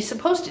 and he's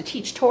supposed to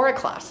teach Torah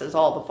classes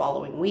all the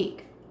following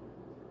week.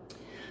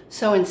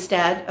 So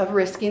instead of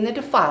risking the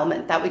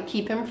defilement that would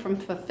keep him from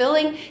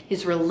fulfilling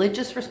his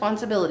religious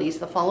responsibilities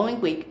the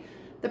following week,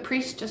 the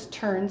priest just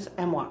turns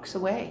and walks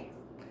away.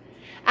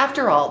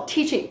 After all,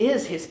 teaching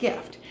is his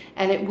gift,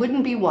 and it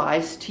wouldn't be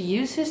wise to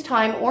use his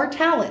time or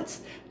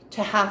talents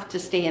to have to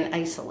stay in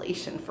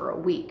isolation for a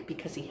week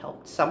because he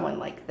helped someone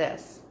like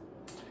this.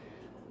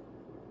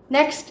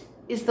 Next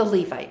is the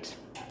Levite.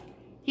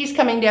 He's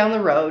coming down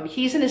the road.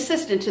 He's an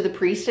assistant to the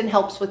priest and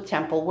helps with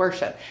temple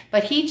worship,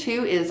 but he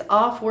too is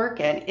off work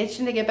and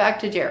itching to get back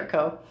to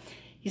Jericho.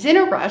 He's in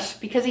a rush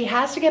because he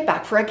has to get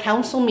back for a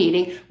council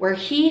meeting where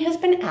he has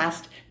been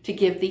asked to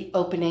give the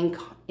opening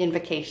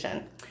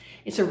invocation.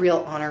 It's a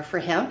real honor for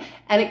him,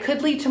 and it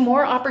could lead to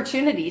more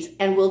opportunities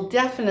and will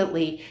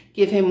definitely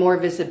give him more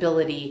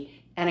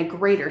visibility and a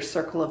greater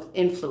circle of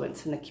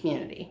influence in the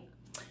community.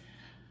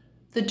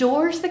 The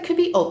doors that could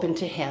be opened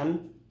to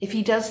him if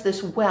he does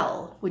this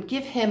well would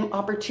give him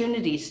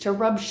opportunities to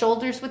rub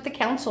shoulders with the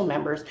council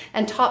members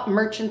and top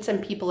merchants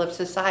and people of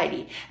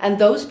society. And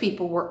those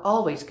people were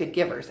always good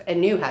givers and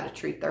knew how to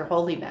treat their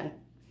holy men.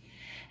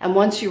 And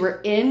once you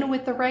were in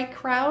with the right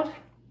crowd,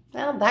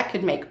 well, that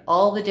could make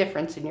all the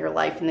difference in your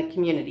life in the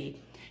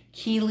community.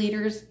 Key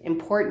leaders,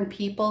 important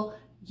people,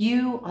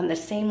 you on the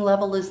same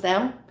level as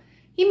them,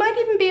 you might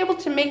even be able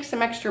to make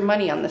some extra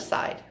money on the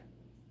side.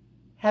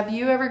 Have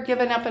you ever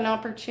given up an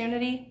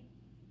opportunity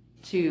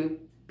to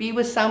be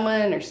with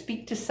someone or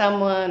speak to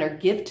someone or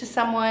give to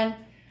someone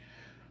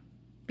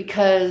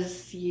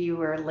because you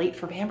were late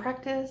for band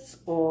practice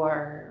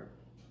or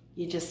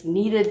you just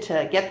needed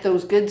to get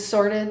those goods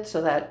sorted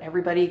so that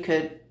everybody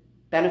could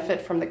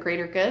benefit from the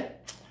greater good?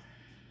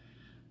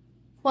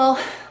 Well,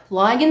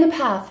 lying in the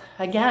path,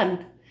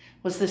 again,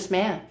 was this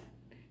man.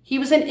 He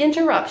was an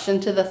interruption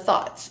to the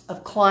thoughts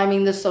of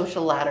climbing the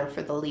social ladder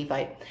for the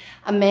Levite,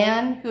 a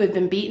man who had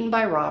been beaten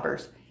by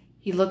robbers.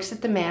 He looks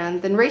at the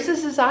man, then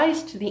raises his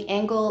eyes to the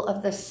angle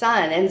of the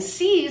sun and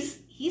sees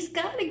he's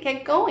got to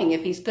get going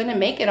if he's going to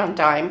make it on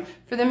time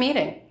for the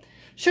meeting.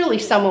 Surely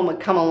someone would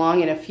come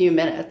along in a few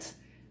minutes.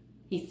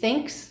 He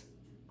thinks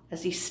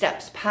as he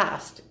steps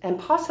past and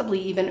possibly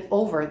even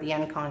over the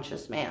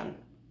unconscious man.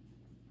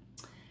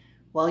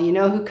 Well, you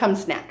know who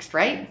comes next,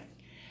 right?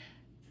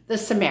 The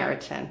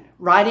Samaritan,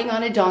 riding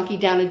on a donkey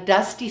down a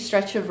dusty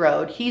stretch of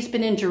road. He's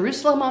been in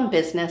Jerusalem on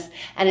business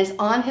and is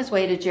on his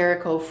way to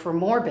Jericho for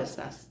more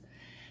business.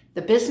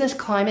 The business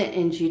climate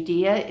in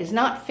Judea is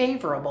not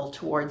favorable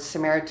towards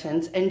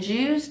Samaritans, and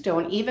Jews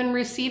don't even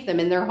receive them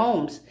in their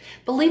homes,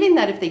 believing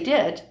that if they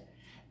did,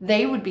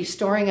 they would be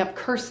storing up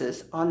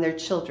curses on their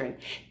children.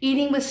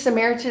 Eating with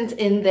Samaritans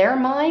in their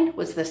mind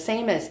was the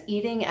same as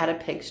eating at a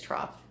pig's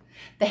trough.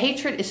 The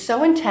hatred is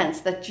so intense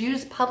that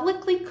Jews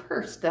publicly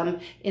cursed them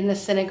in the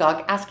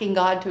synagogue, asking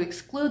God to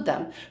exclude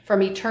them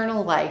from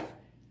eternal life.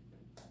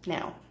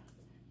 Now,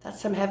 that's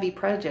some heavy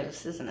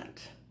prejudice, isn't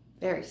it?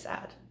 Very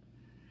sad.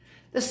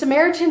 The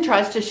Samaritan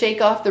tries to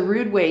shake off the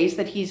rude ways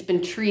that he's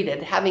been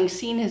treated, having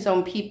seen his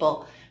own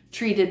people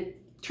treating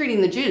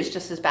the Jews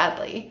just as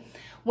badly,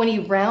 when he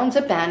rounds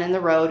a bend in the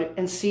road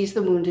and sees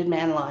the wounded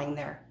man lying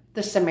there.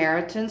 The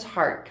Samaritan's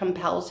heart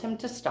compels him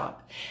to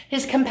stop.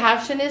 His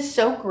compassion is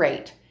so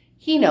great,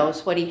 he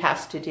knows what he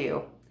has to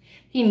do.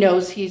 He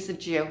knows he's a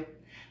Jew,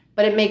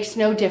 but it makes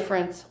no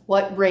difference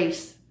what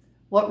race,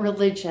 what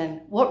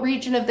religion, what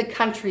region of the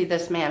country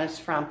this man is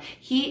from.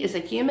 He is a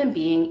human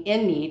being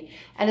in need,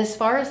 and as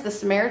far as the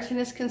Samaritan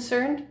is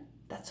concerned,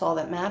 that's all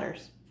that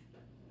matters.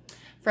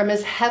 From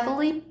his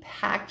heavily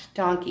packed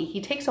donkey,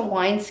 he takes a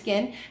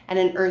wineskin and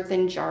an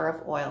earthen jar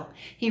of oil.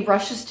 He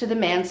rushes to the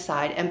man's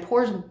side and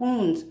pours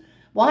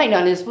wine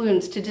on his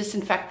wounds to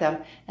disinfect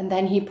them, and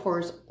then he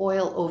pours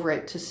oil over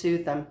it to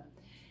soothe them.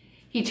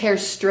 He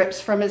tears strips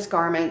from his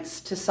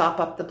garments to sop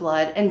up the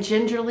blood, and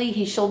gingerly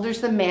he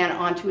shoulders the man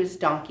onto his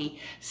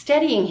donkey,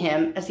 steadying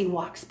him as he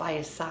walks by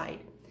his side.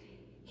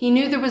 He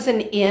knew there was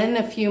an inn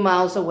a few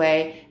miles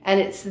away,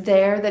 and it's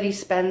there that he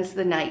spends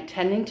the night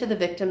tending to the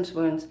victim's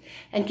wounds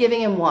and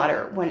giving him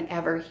water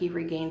whenever he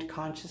regained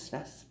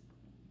consciousness.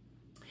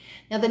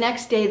 Now, the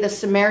next day, the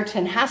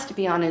Samaritan has to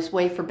be on his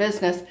way for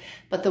business,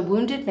 but the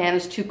wounded man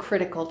is too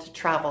critical to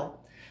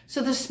travel.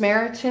 So the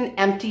Samaritan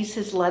empties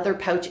his leather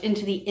pouch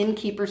into the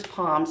innkeeper's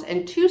palms,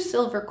 and 2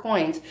 silver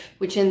coins,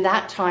 which in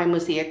that time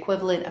was the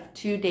equivalent of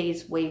 2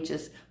 days'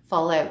 wages,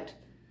 fall out.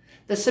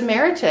 The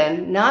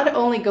Samaritan not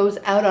only goes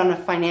out on a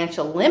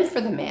financial limb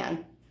for the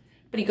man,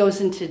 but he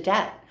goes into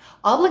debt,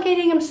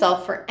 obligating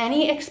himself for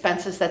any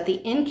expenses that the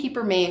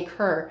innkeeper may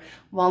incur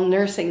while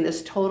nursing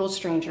this total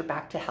stranger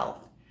back to health.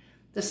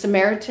 The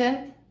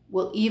Samaritan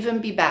will even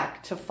be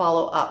back to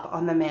follow up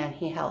on the man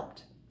he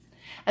helped.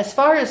 As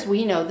far as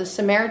we know, the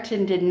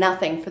Samaritan did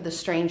nothing for the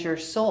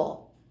stranger's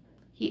soul.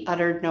 He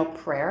uttered no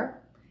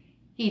prayer.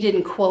 He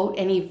didn't quote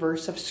any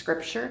verse of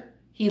scripture.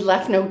 He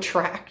left no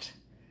tract,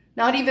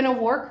 not even a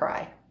war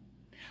cry.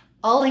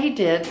 All he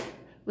did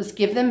was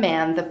give the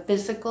man the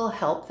physical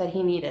help that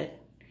he needed.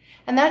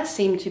 And that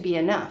seemed to be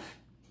enough.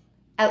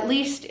 At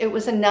least it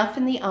was enough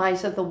in the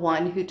eyes of the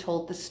one who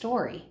told the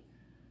story.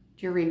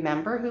 Do you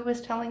remember who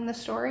was telling the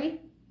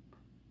story?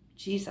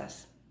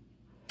 Jesus.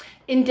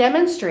 In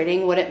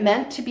demonstrating what it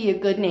meant to be a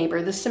good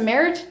neighbor, the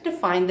Samaritan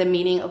defined the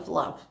meaning of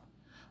love.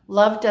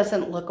 Love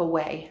doesn't look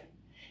away.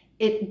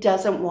 It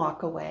doesn't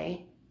walk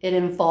away. It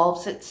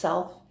involves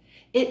itself.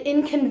 It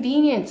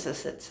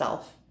inconveniences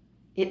itself.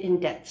 It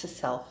indebts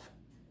itself.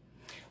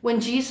 When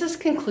Jesus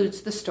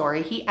concludes the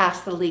story, he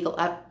asks the legal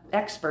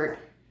expert,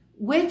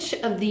 which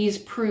of these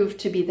proved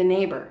to be the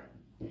neighbor?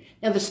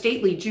 Now, the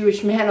stately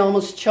Jewish man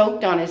almost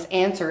choked on his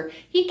answer.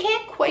 He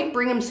can't quite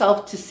bring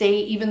himself to say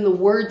even the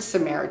word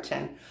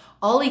Samaritan.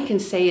 All he can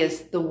say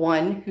is the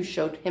one who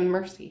showed him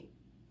mercy.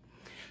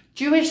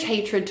 Jewish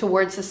hatred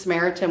towards the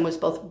Samaritan was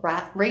both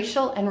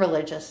racial and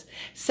religious.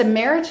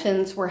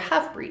 Samaritans were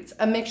half-breeds,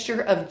 a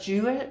mixture of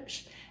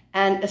Jewish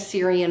and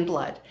Assyrian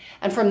blood.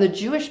 And from the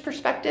Jewish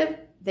perspective,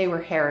 they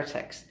were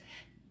heretics.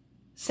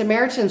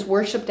 Samaritans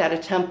worshipped at a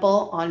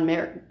temple on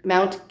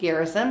Mount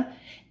Gerizim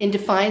in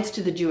defiance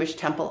to the Jewish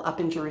temple up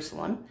in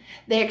Jerusalem.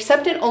 They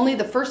accepted only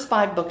the first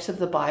 5 books of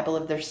the Bible,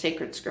 of their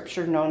sacred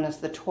scripture known as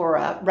the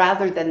Torah,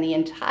 rather than the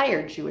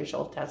entire Jewish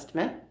Old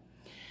Testament.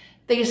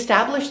 They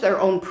established their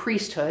own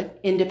priesthood,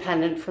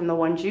 independent from the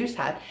one Jews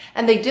had,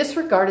 and they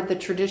disregarded the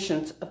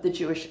traditions of the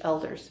Jewish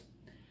elders.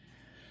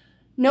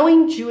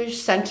 Knowing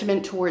Jewish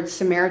sentiment towards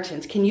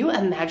Samaritans, can you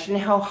imagine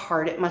how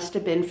hard it must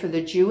have been for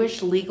the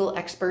Jewish legal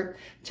expert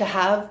to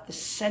have the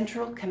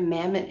central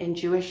commandment in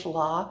Jewish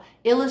law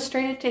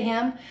illustrated to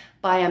him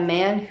by a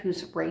man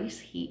whose race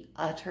he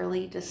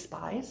utterly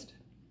despised?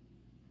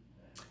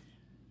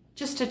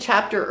 Just a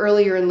chapter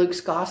earlier in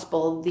Luke's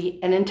gospel,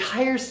 an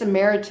entire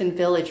Samaritan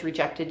village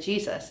rejected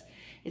Jesus.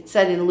 It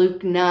said in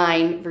Luke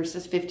 9,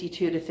 verses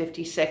 52 to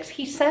 56,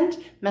 he sent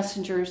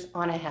messengers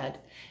on ahead.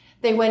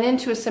 They went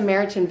into a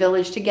Samaritan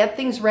village to get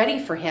things ready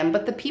for him,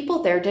 but the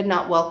people there did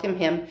not welcome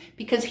him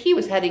because he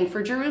was heading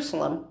for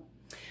Jerusalem.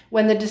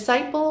 When the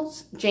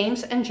disciples,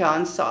 James and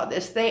John, saw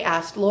this, they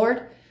asked,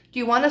 Lord, do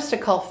you want us to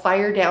call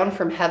fire down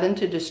from heaven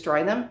to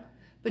destroy them?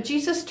 But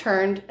Jesus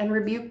turned and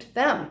rebuked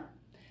them.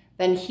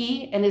 Then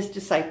he and his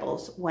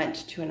disciples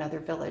went to another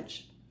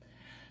village.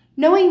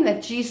 Knowing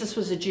that Jesus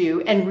was a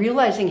Jew and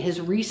realizing his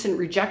recent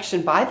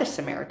rejection by the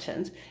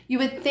Samaritans, you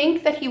would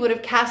think that he would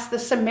have cast the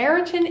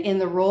Samaritan in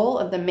the role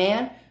of the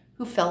man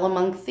who fell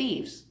among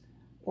thieves,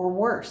 or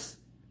worse,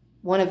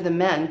 one of the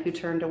men who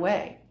turned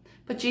away.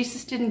 But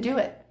Jesus didn't do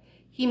it.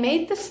 He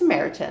made the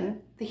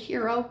Samaritan the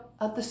hero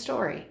of the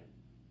story.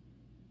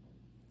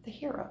 The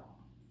hero.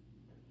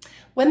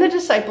 When the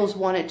disciples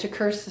wanted to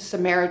curse the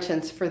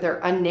Samaritans for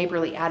their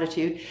unneighborly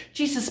attitude,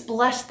 Jesus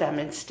blessed them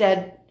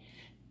instead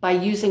by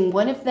using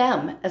one of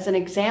them as an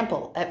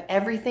example of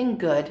everything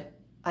good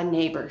a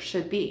neighbor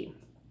should be.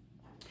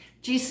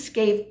 Jesus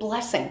gave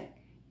blessing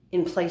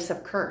in place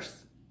of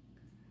curse.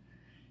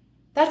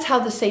 That's how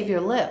the Savior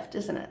lived,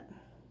 isn't it?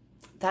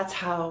 That's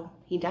how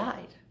he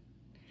died.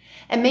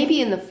 And maybe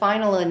in the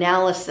final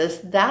analysis,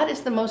 that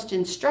is the most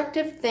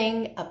instructive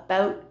thing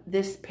about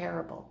this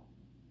parable,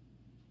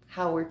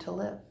 how we're to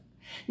live.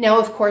 Now,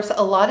 of course,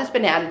 a lot has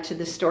been added to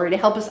this story to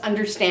help us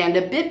understand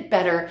a bit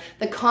better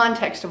the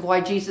context of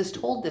why Jesus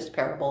told this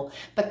parable,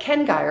 but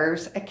Ken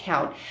Geyer's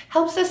account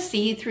helps us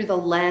see through the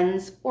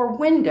lens or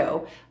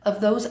window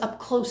of those up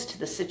close to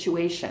the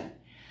situation.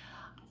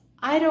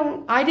 I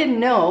didn't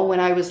know when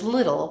I was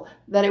little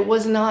that it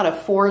was not a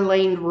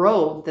 4-laned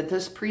road that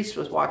this priest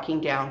was walking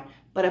down,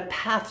 but a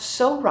path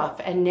so rough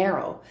and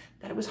narrow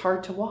that it was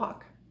hard to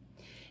walk.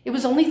 It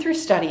was only through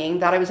studying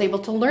that I was able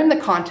to learn the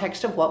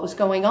context of what was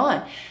going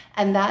on.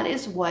 And that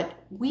is what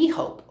we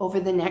hope over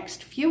the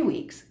next few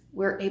weeks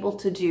we're able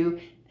to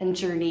do and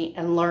journey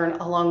and learn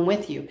along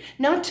with you.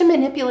 Not to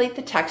manipulate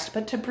the text,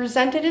 but to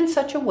present it in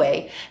such a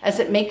way as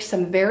it makes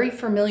some very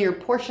familiar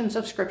portions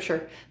of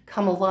Scripture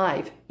come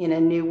alive in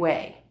a new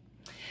way.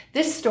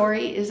 This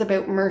story is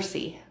about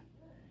mercy,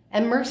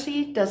 and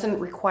mercy doesn't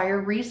require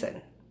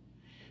reason.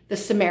 The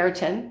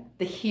Samaritan,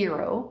 the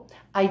hero,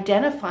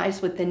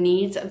 identifies with the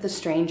needs of the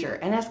stranger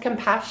and has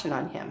compassion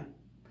on him.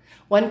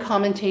 One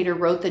commentator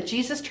wrote that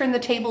Jesus turned the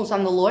tables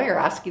on the lawyer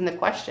asking the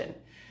question,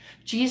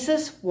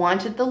 Jesus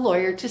wanted the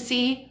lawyer to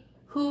see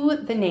who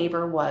the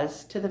neighbor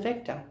was to the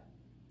victim.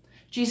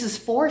 Jesus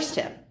forced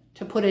him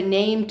to put a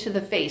name to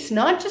the face,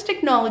 not just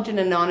acknowledge an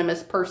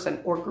anonymous person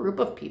or group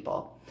of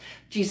people.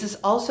 Jesus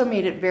also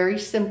made it very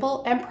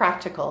simple and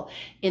practical.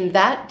 In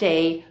that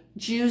day,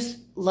 Jews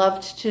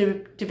loved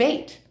to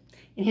debate.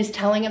 In his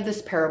telling of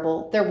this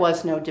parable, there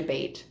was no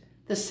debate.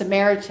 The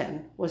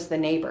Samaritan was the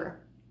neighbor.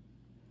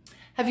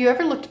 Have you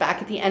ever looked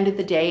back at the end of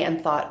the day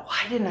and thought,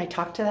 why didn't I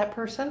talk to that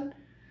person?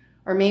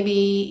 Or maybe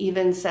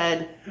even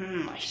said,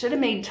 I should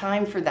have made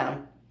time for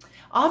them.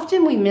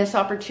 Often we miss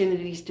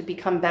opportunities to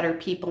become better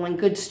people and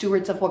good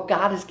stewards of what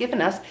God has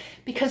given us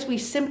because we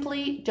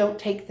simply don't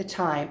take the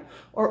time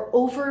or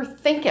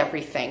overthink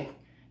everything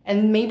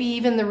and maybe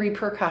even the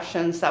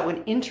repercussions that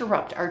would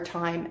interrupt our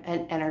time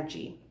and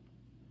energy.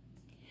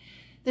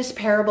 This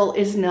parable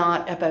is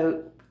not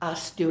about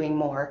us doing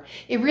more.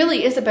 It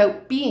really is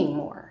about being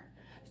more.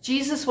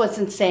 Jesus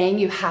wasn't saying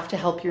you have to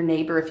help your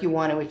neighbor if you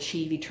want to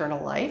achieve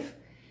eternal life.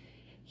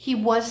 He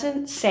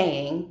wasn't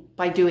saying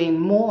by doing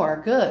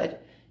more good,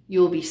 you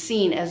will be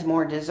seen as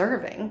more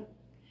deserving.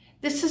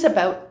 This is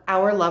about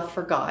our love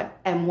for God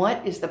and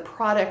what is the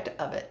product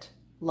of it,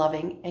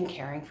 loving and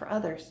caring for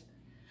others.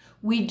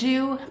 We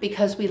do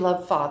because we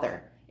love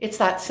Father. It's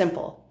that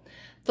simple.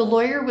 The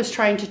lawyer was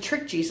trying to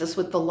trick Jesus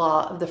with the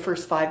law of the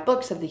first 5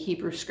 books of the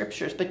Hebrew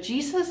Scriptures, but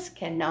Jesus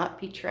cannot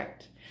be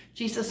tricked.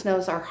 Jesus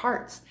knows our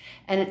hearts,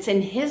 and it's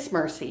in his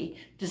mercy,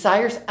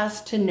 desires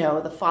us to know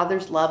the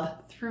Father's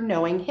love through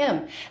knowing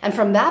him. And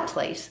from that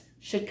place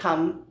should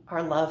come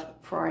our love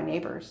for our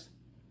neighbors.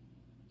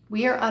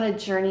 We are on a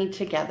journey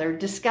together,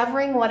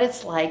 discovering what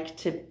it's like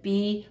to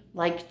be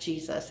like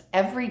Jesus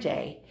every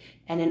day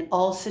and in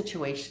all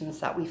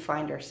situations that we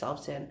find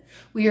ourselves in.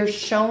 We are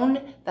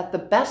shown that the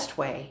best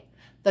way,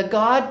 the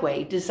God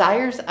way,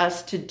 desires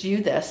us to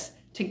do this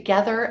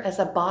together as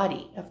a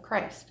body of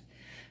Christ.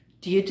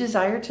 Do you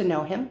desire to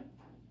know him?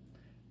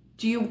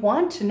 Do you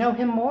want to know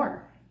him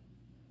more?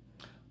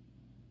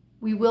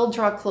 We will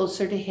draw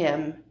closer to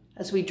him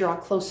as we draw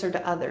closer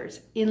to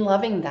others in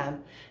loving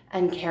them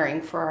and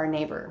caring for our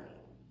neighbor.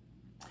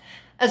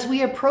 As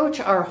we approach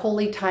our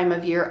holy time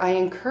of year, I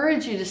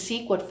encourage you to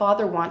seek what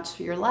Father wants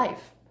for your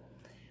life.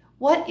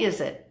 What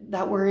is it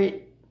that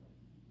we're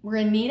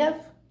in need of?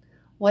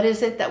 What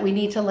is it that we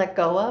need to let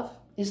go of?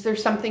 Is there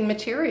something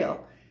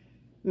material?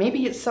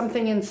 Maybe it's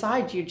something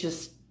inside you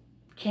just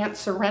can't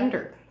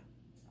surrender.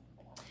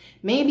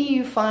 Maybe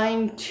you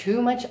find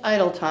too much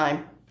idle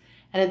time.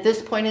 And at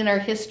this point in our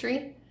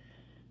history,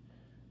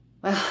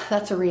 well,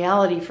 that's a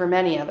reality for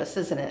many of us,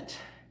 isn't it?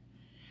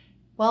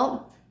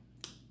 Well,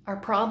 our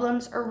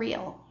problems are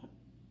real.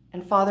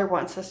 And Father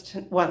wants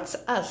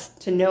us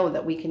to know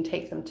that we can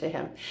take them to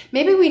him.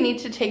 Maybe we need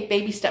to take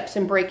baby steps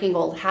in breaking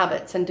old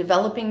habits and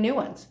developing new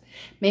ones.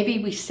 Maybe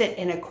we sit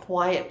in a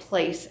quiet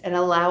place and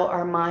allow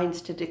our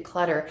minds to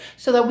declutter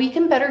so that we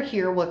can better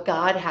hear what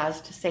God has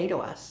to say to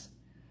us.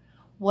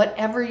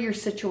 Whatever your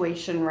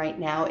situation right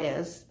now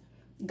is,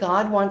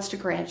 God wants to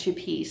grant you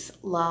peace,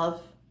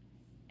 love,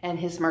 and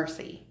his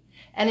mercy.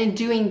 And in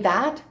doing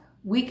that,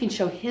 we can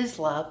show his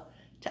love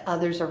to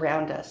others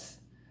around us.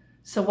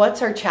 So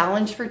what's our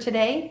challenge for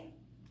today?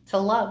 To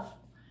love.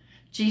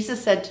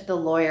 Jesus said to the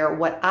lawyer,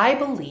 what I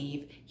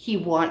believe he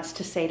wants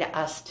to say to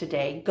us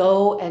today,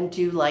 go and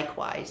do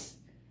likewise.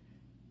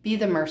 Be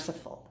the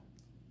merciful.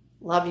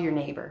 Love your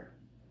neighbor.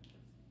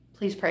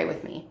 Please pray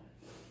with me.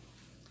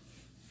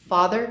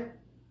 Father,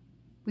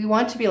 we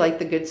want to be like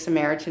the Good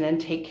Samaritan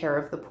and take care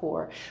of the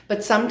poor,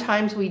 but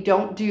sometimes we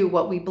don't do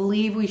what we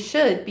believe we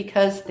should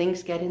because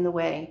things get in the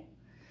way.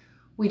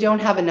 We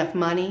don't have enough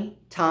money,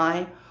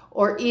 time,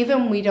 or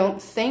even we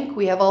don't think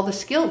we have all the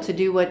skill to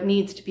do what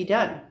needs to be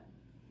done.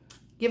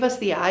 Give us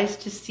the eyes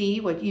to see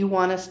what you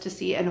want us to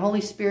see, and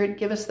Holy Spirit,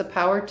 give us the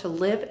power to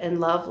live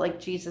and love like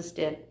Jesus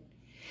did.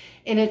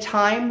 In a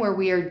time where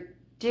we are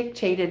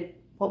dictated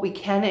what we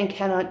can and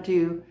cannot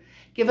do,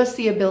 give us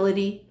the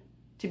ability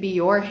to be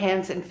your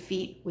hands and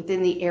feet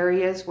within the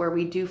areas where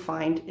we do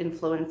find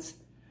influence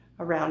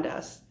around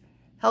us.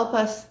 Help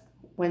us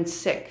when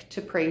sick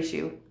to praise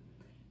you.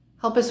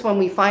 Help us when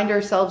we find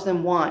ourselves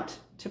in want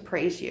to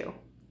praise you.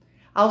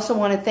 I also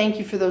want to thank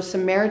you for those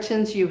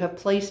Samaritans you have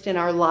placed in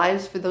our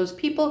lives, for those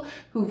people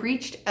who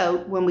reached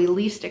out when we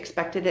least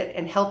expected it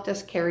and helped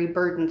us carry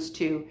burdens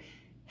too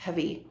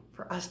heavy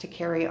for us to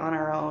carry on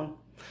our own.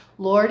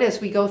 Lord, as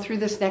we go through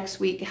this next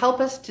week, help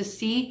us to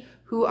see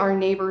who our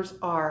neighbors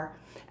are.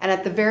 And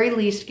at the very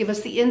least, give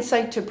us the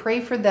insight to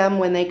pray for them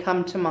when they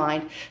come to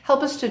mind.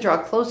 Help us to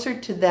draw closer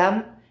to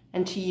them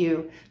and to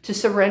you, to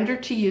surrender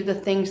to you the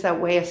things that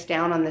weigh us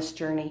down on this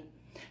journey.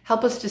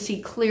 Help us to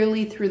see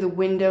clearly through the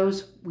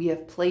windows we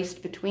have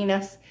placed between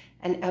us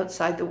and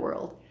outside the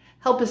world.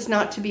 Help us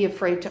not to be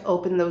afraid to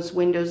open those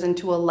windows and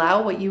to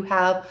allow what you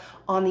have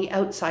on the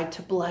outside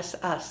to bless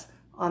us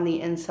on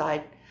the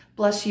inside.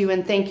 Bless you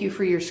and thank you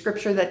for your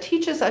scripture that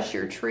teaches us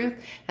your truth.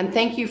 And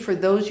thank you for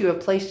those you have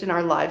placed in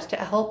our lives to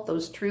help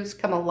those truths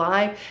come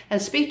alive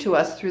and speak to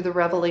us through the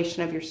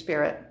revelation of your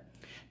Spirit.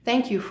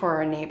 Thank you for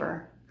our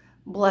neighbor.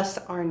 Bless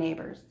our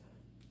neighbors.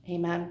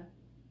 Amen.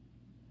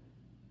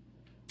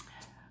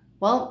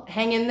 Well,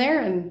 hang in there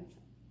and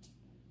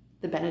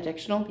the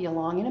benediction will be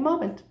along in a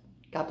moment.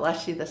 God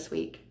bless you this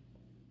week.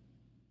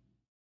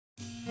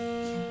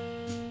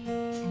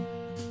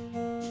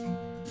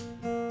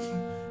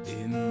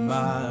 In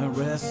my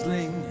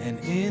wrestling and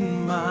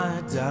in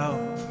my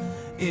doubt,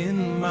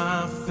 in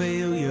my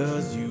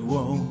failures you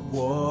won't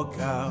walk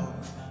out.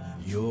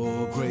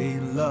 Your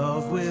great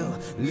love will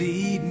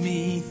lead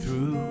me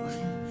through.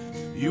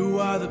 You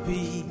are the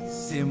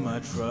peace in my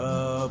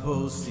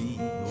troubled sea.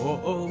 Oh,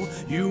 oh,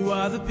 you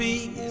are the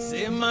peace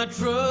in my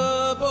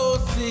troubled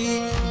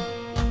sea.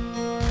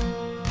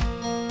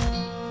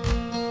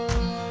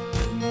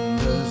 In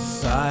the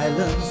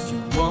silence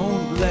you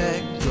won't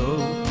let go.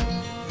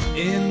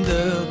 In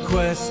the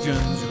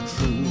questions your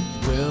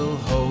truth will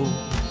hold.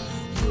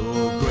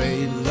 Your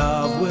great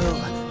love will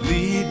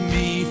lead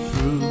me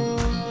through.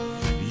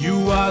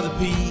 You are the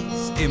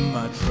peace in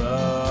my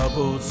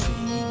troubled sea.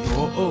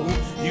 Oh, oh,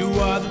 you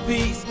are the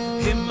peace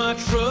in my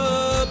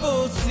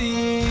troubled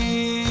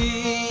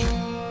sea.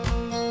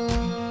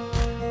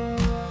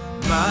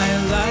 My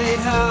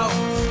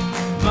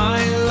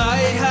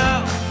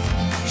lighthouse,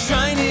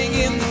 shining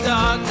in the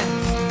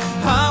darkness,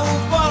 I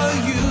will follow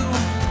you.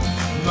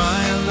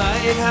 My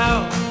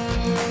lighthouse,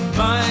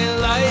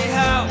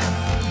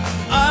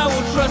 I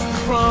will trust the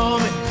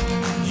promise.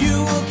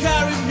 You will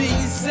carry me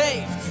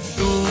safe to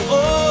shore.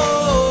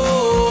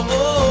 Oh,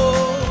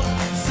 oh,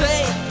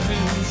 safe to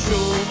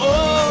shore.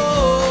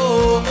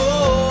 Oh,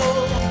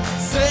 oh,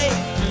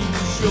 safe to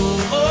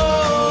shore.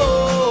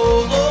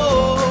 Oh,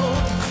 oh,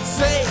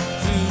 safe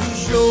to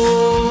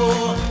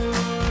shore.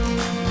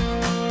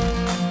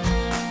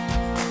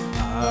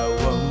 I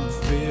won't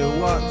fear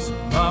what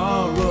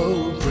tomorrow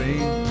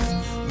brings.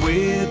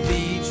 With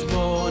each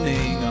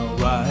morning I'll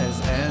rise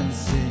and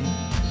sing.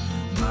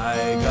 My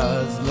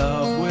God's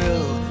love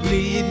will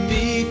lead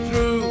me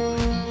through.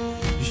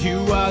 You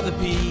are the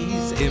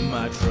peace in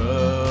my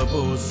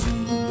troubled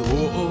sea.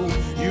 Oh, oh,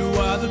 you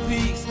are the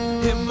peace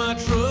in my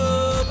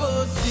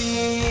troubled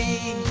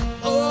sea.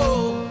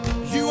 Oh,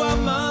 you are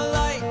my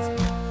light,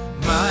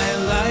 my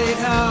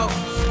lighthouse,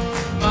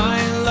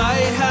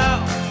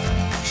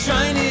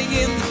 shining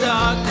in the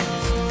darkness.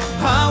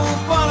 I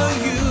will follow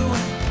you.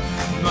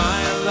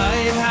 My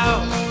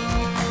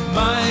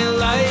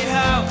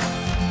lighthouse,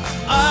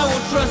 I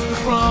will trust the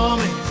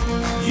promise.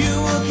 You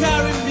will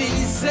carry me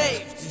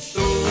safe to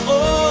shore.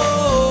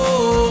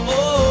 Oh,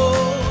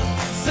 oh,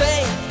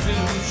 safe to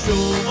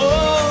shore.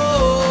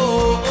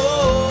 Oh,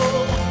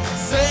 oh,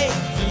 safe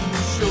to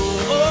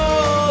shore.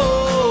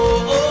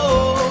 Oh,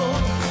 oh,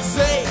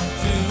 safe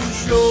to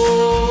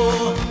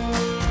shore.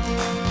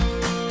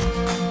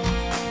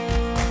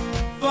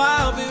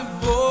 Fire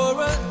before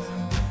us,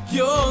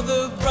 you're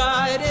the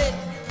brightest.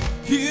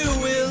 You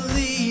will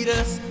lead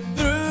us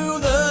through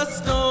the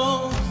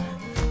storms.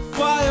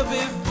 Fire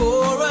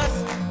before us,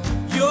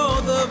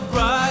 you're the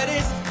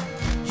brightest.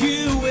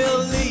 You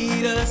will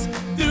lead us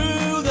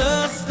through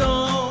the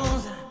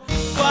storms.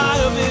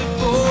 Fire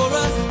before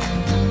us,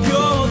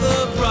 you're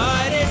the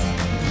brightest.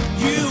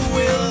 You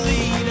will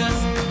lead us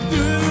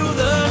through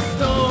the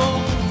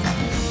storms.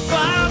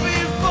 Fire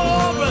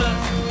before us,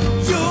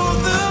 you're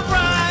the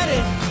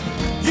brightest.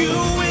 You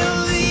will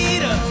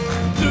lead us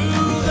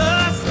through the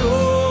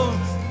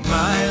storms.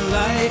 My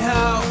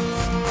lighthouse,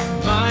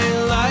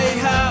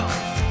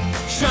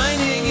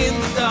 shining in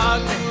the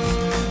darkness,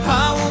 I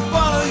will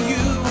follow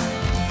you.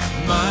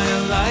 My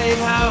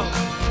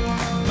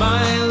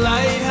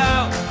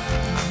lighthouse,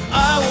 I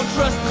will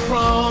trust the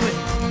promise.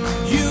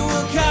 You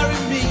will carry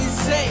me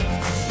safe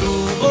to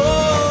shore. Oh,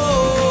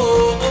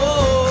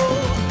 oh,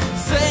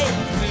 safe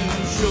to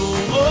shore.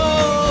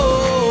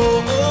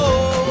 Oh,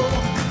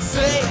 oh,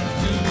 safe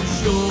to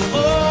shore.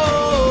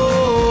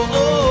 Oh,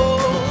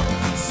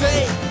 oh,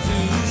 safe to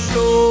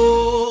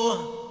shore.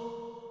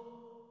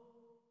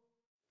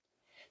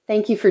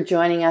 Thank you for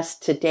joining us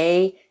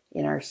today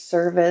in our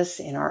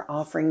service, in our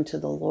offering to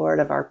the Lord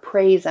of our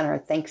praise and our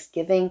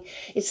thanksgiving.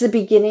 It's the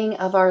beginning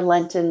of our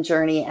Lenten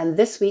journey. And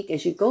this week,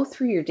 as you go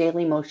through your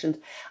daily motions,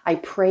 I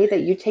pray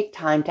that you take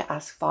time to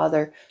ask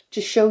Father to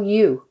show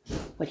you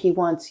what he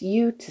wants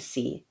you to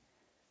see.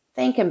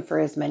 Thank him for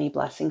his many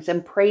blessings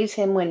and praise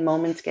him when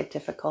moments get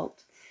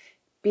difficult.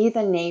 Be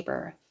the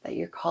neighbor that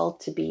you're called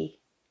to be.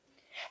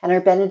 And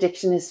our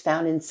benediction is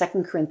found in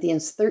 2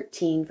 Corinthians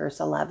 13, verse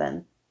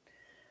 11.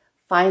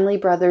 Finally,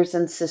 brothers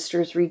and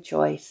sisters,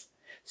 rejoice.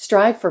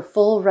 Strive for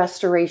full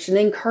restoration.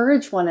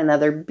 Encourage one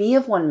another. Be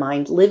of one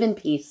mind. Live in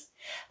peace.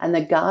 And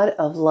the God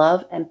of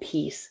love and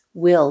peace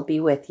will be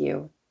with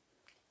you.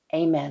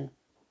 Amen.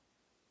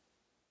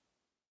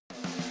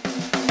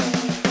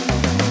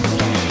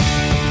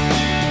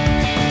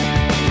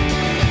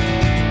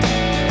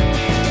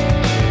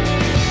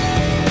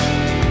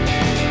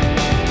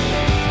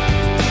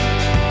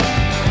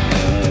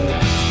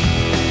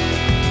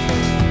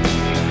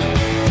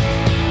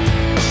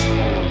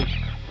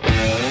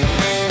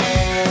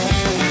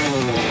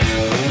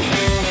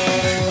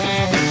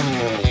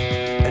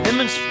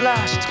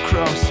 Flashed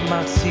across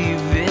my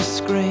TV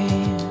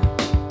screen.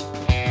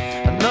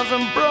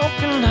 Another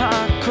broken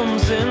heart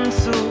comes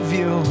into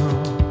view.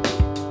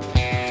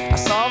 I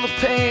saw the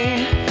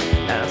pain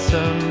and I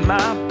turned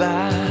my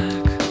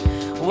back.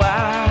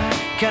 Why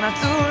can't I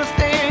do the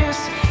things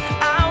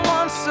I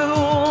want to?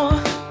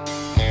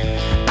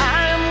 I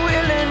am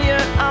willing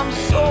yet I'm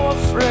so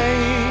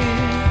afraid.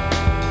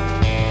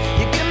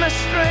 You give me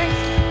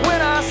strength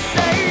when I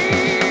say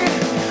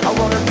I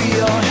wanna be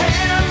your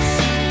hands,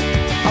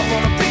 I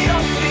wanna be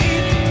your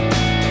feet.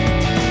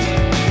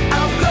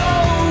 I'll go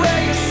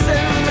where you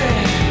send me,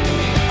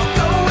 I'll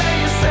go where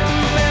you send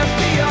me.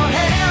 Be your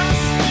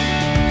hands,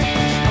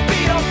 I'll be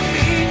your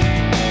feet.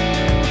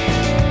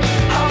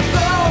 I'll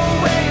go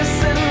where you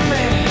send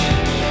me,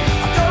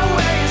 I'll go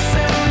where you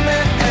send me.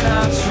 And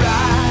I'll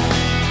try,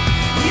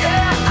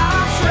 yeah,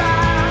 I'll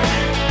try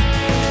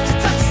to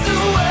touch the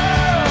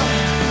world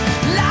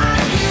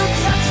like you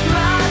touch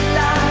my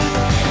life.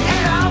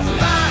 And I'll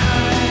find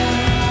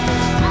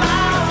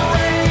my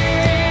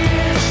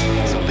ways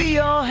to be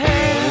your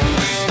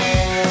hands.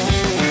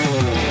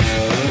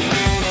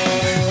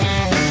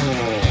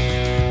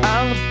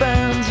 I'll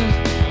abandon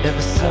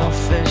every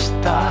selfish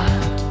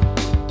thought.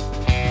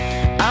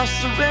 I'll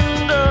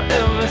surrender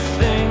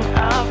everything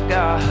I've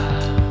got.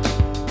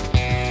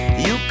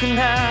 You can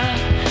have